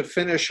to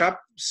finish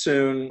up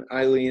soon,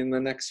 Eileen, in the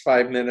next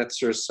 5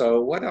 minutes or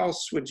so. What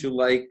else would you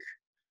like,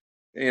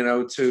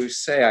 to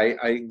say?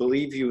 I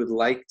believe you would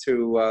like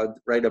to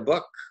write a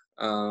book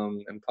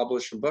and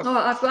publish a book. Oh,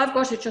 I've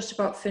got it just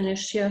about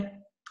finished, yeah.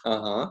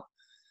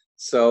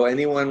 So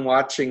anyone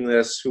watching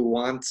this who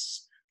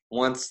wants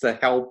to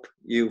help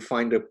you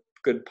find a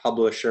good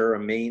publisher, a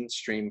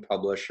mainstream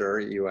publisher,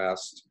 you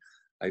asked,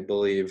 I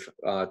believe,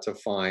 to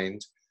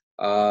find,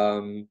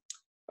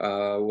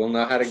 we'll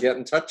know how to get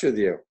in touch with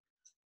you.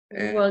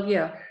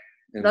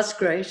 That's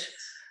great,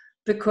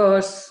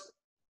 because,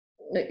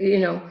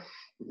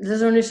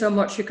 there's only so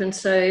much you can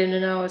say in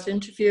an hour's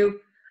interview.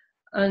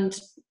 And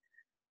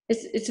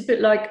it's a bit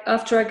like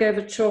after I gave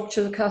a talk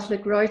to the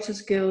Catholic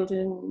Writers Guild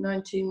in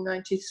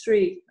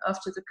 1993,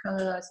 after the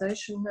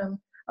canonization,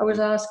 I was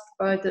asked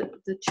by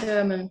the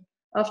chairman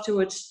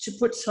afterwards to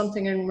put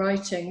something in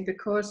writing,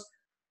 because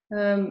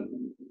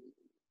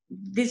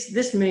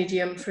this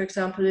medium, for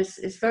example,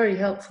 is very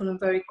helpful and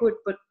very good,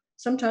 but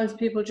sometimes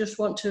people just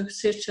want to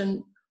sit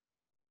and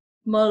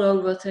mull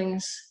over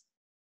things.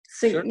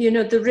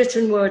 The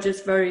written word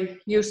is very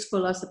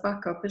useful as a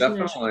backup,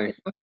 isn't it?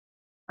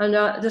 And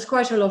there's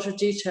quite a lot of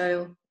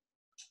detail,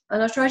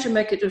 and I try to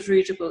make it as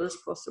readable as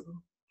possible.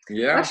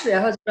 Yeah. Actually,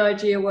 I had an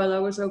idea while I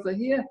was over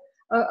here.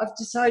 I've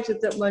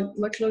decided that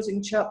my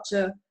closing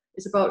chapter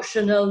is about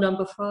Chanel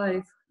No.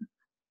 5.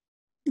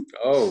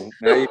 Oh,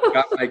 now you've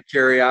got my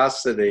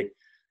curiosity.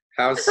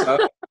 How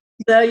so?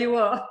 There you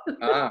are.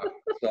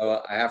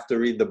 So I have to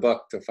read the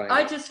book to find out.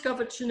 I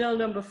discovered Chanel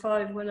No.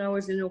 5 when I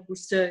was in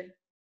Opus Dei.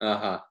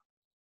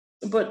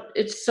 But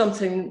it's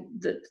something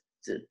that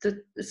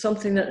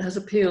has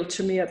appealed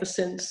to me ever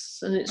since,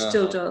 and it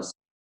still does.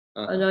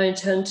 And I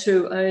intend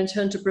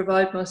to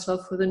provide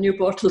myself with a new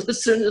bottle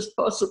as soon as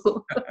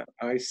possible.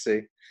 I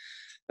see.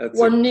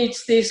 One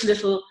needs these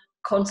little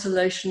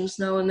consolations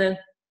now and then.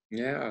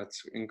 Yeah,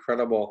 it's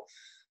incredible.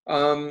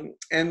 And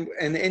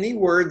any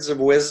words of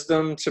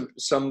wisdom to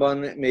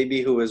someone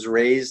maybe who was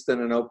raised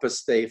in an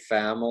Opus Dei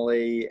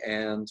family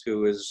and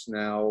who is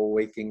now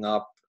waking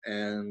up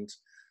and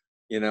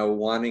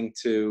wanting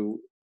to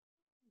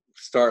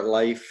start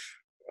life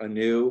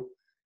anew.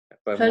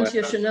 But plenty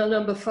of Chanel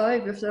number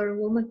 5 if they're a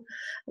woman.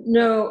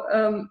 No,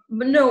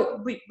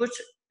 but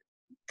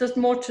there's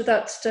more to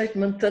that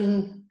statement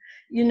than,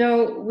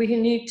 we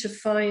need to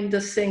find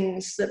the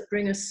things that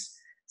bring us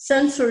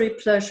sensory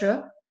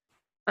pleasure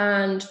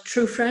and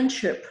true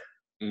friendship.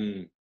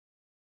 I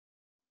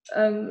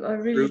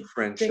really true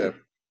friendship,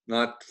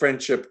 not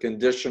friendship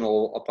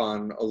conditional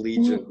upon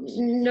allegiance.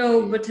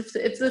 No, but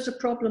if there's a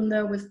problem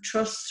there with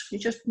trust, you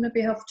just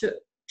maybe have to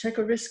take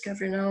a risk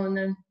every now and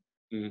then.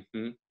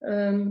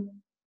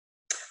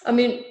 I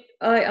mean,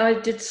 I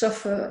did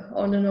suffer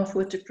on and off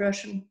with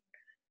depression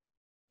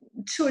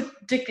to a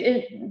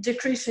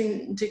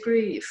decreasing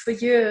degree for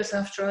years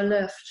after I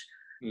left.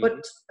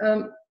 But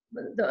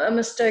a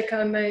mistake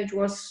I made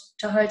was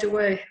to hide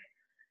away.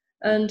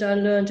 And I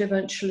learned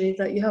eventually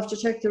that you have to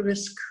take the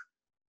risk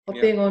of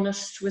being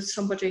honest with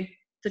somebody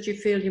that you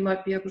feel you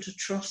might be able to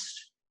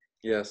trust.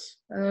 Yes.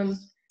 And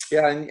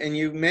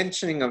you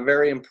mentioning a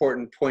very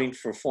important point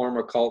for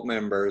former cult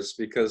members,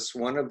 because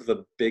one of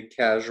the big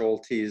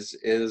casualties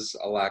is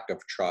a lack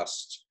of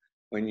trust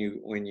when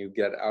you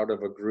get out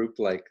of a group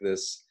like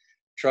this.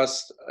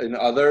 Trust in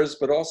others,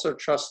 but also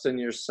trust in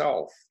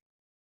yourself.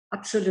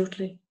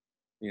 Absolutely.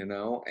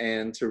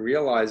 And to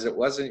realize it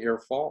wasn't your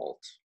fault,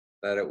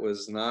 that it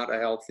was not a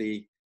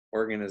healthy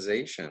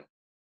organization.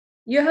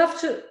 You have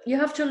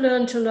to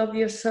learn to love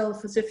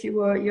yourself as if you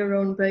were your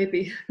own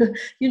baby.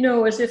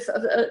 As if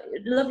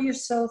love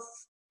yourself.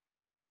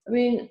 I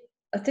mean,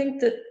 I think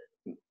that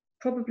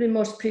probably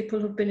most people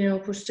who've been in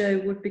Opus Dei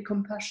would be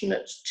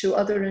compassionate to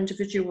other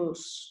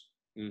individuals.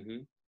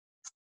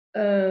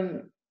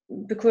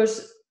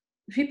 Because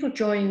people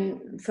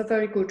join for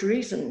very good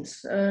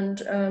reasons,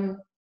 and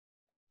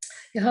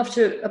you have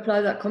to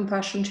apply that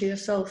compassion to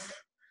yourself.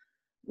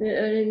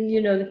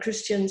 The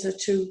Christians are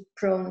too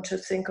prone to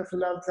think of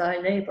love thy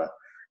neighbor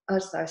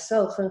as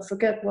thyself and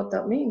forget what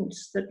that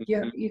means, that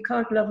you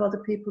can't love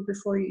other people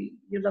before you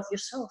love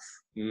yourself.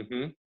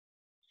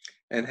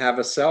 And have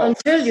a self.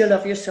 Until you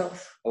love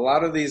yourself. A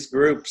lot of these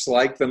groups,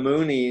 like the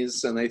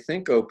Moonies, and I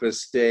think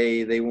Opus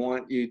Dei, they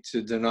want you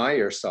to deny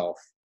yourself.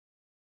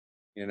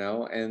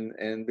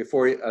 And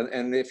before,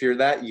 and if you're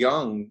that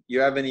young, you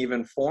haven't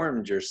even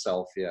formed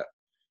yourself yet.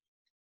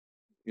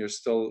 You're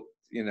still,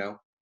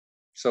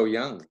 so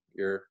young.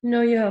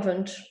 No, you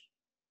haven't.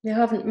 You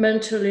haven't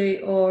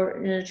mentally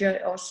or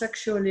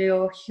sexually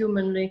or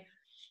humanly.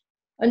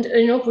 And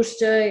in Opus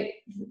Dei,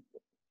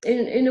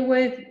 in a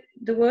way,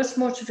 the worst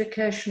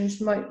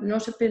mortifications might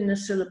not have been the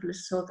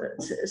syllabus or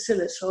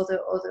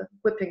the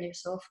whipping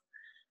yourself.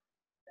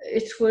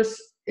 It was,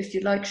 if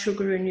you like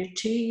sugar in your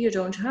tea, you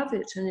don't have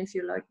it. And if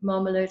you like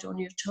marmalade on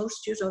your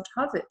toast, you don't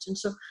have it. And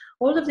so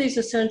all of these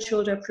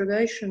essential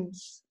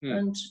deprivations,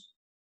 and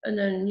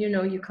then,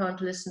 you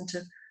can't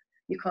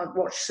you can't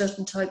watch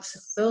certain types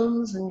of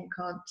films, and you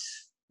can't,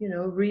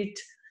 read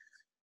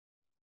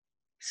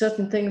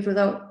certain things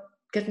without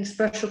getting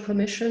special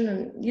permission.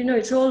 And,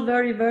 it's all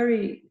very,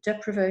 very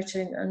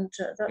deprivating. And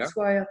that's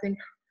why I think,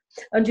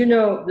 and,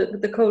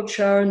 the cold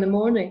shower in the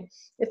morning,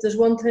 if there's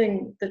one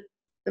thing that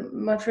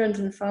my friends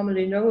and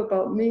family know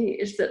about me,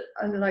 is that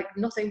I like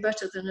nothing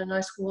better than a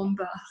nice warm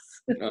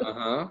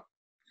bath.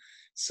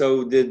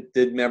 So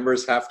did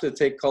members have to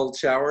take cold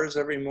showers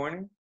every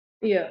morning?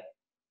 Yeah.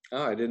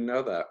 Oh, I didn't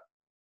know that.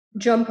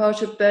 Jump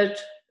out of bed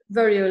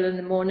very early in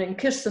the morning,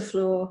 kiss the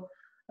floor,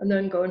 and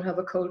then go and have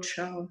a cold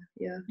shower.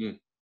 Yeah.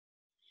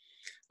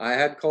 I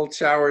had cold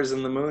showers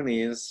in the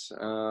Moonies,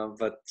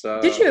 but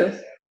did you?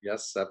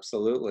 Yes,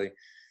 absolutely.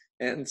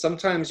 And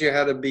sometimes you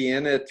had to be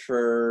in it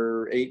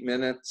for 8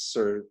 minutes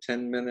or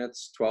 10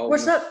 minutes, 12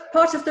 Was minutes. that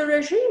part of the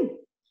regime?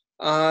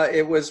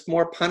 It was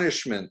more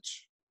punishment.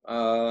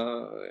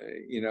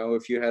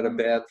 If you had a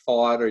bad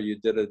thought or you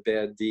did a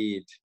bad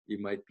deed, you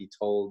might be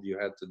told you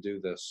had to do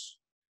this.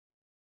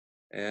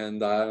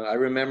 And I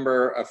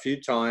remember a few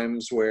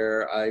times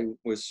where I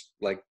was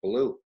like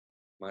blue.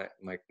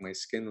 My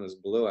skin was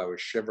blue. I was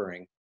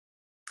shivering.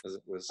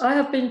 I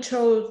have been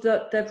told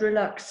that they've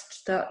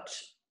relaxed that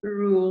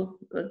rule,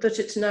 that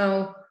it's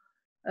now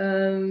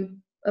a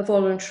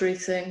voluntary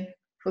thing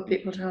for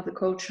people to have a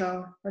cold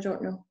shower. I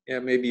don't know. Yeah,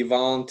 maybe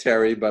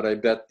voluntary, but I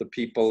bet the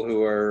people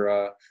who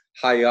are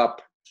high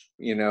up,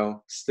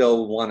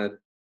 still want to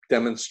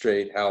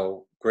demonstrate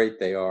how great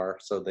they are,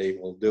 so they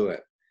will do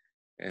it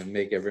and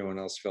make everyone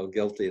else feel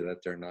guilty that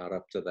they're not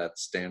up to that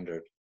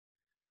standard.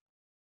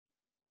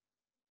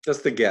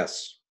 Just a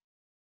guess.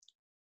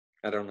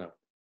 I don't know.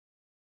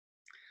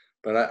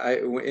 But I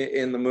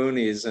in the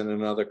Moonies and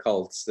in other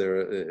cults,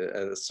 there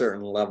at a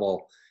certain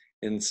level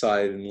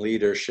inside in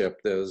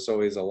leadership, there's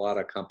always a lot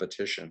of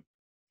competition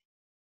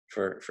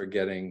for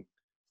getting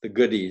the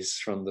goodies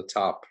from the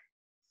top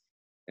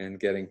and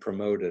getting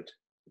promoted.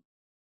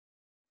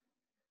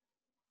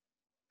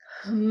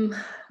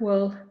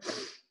 Well,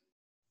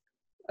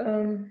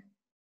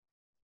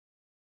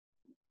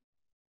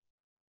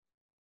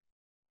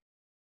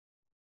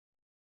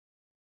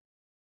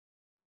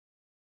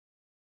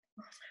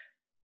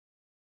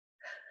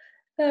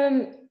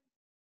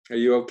 Are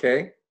you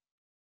okay?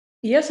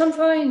 Yes, I'm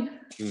fine.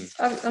 Hmm.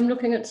 I'm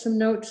looking at some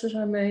notes that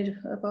I made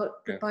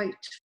about the Yeah.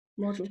 bite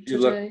model You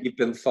look today.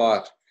 deep in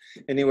thought.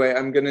 Anyway,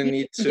 I'm going to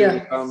need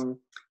Yeah.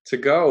 to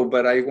go,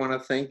 but I want to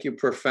thank you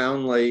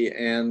profoundly,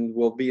 and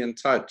we'll be in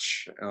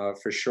touch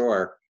for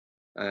sure.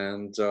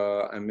 And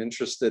I'm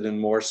interested in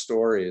more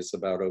stories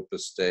about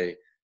Opus Dei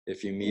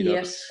if you meet other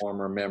Yes.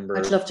 former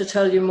members. I'd love to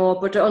tell you more,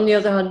 but on the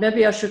other hand,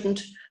 maybe I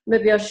shouldn't.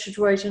 Maybe I should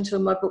wait until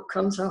my book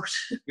comes out.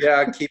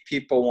 Yeah, keep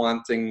people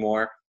wanting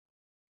more.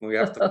 We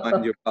have to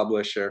find your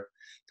publisher.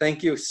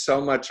 Thank you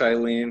so much,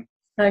 Eileen.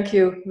 Thank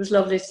you. It was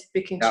lovely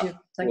speaking to Yeah, you.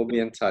 Thank we'll you. be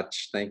in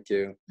touch. Thank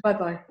you.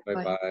 Bye-bye. Bye.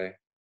 Bye-bye.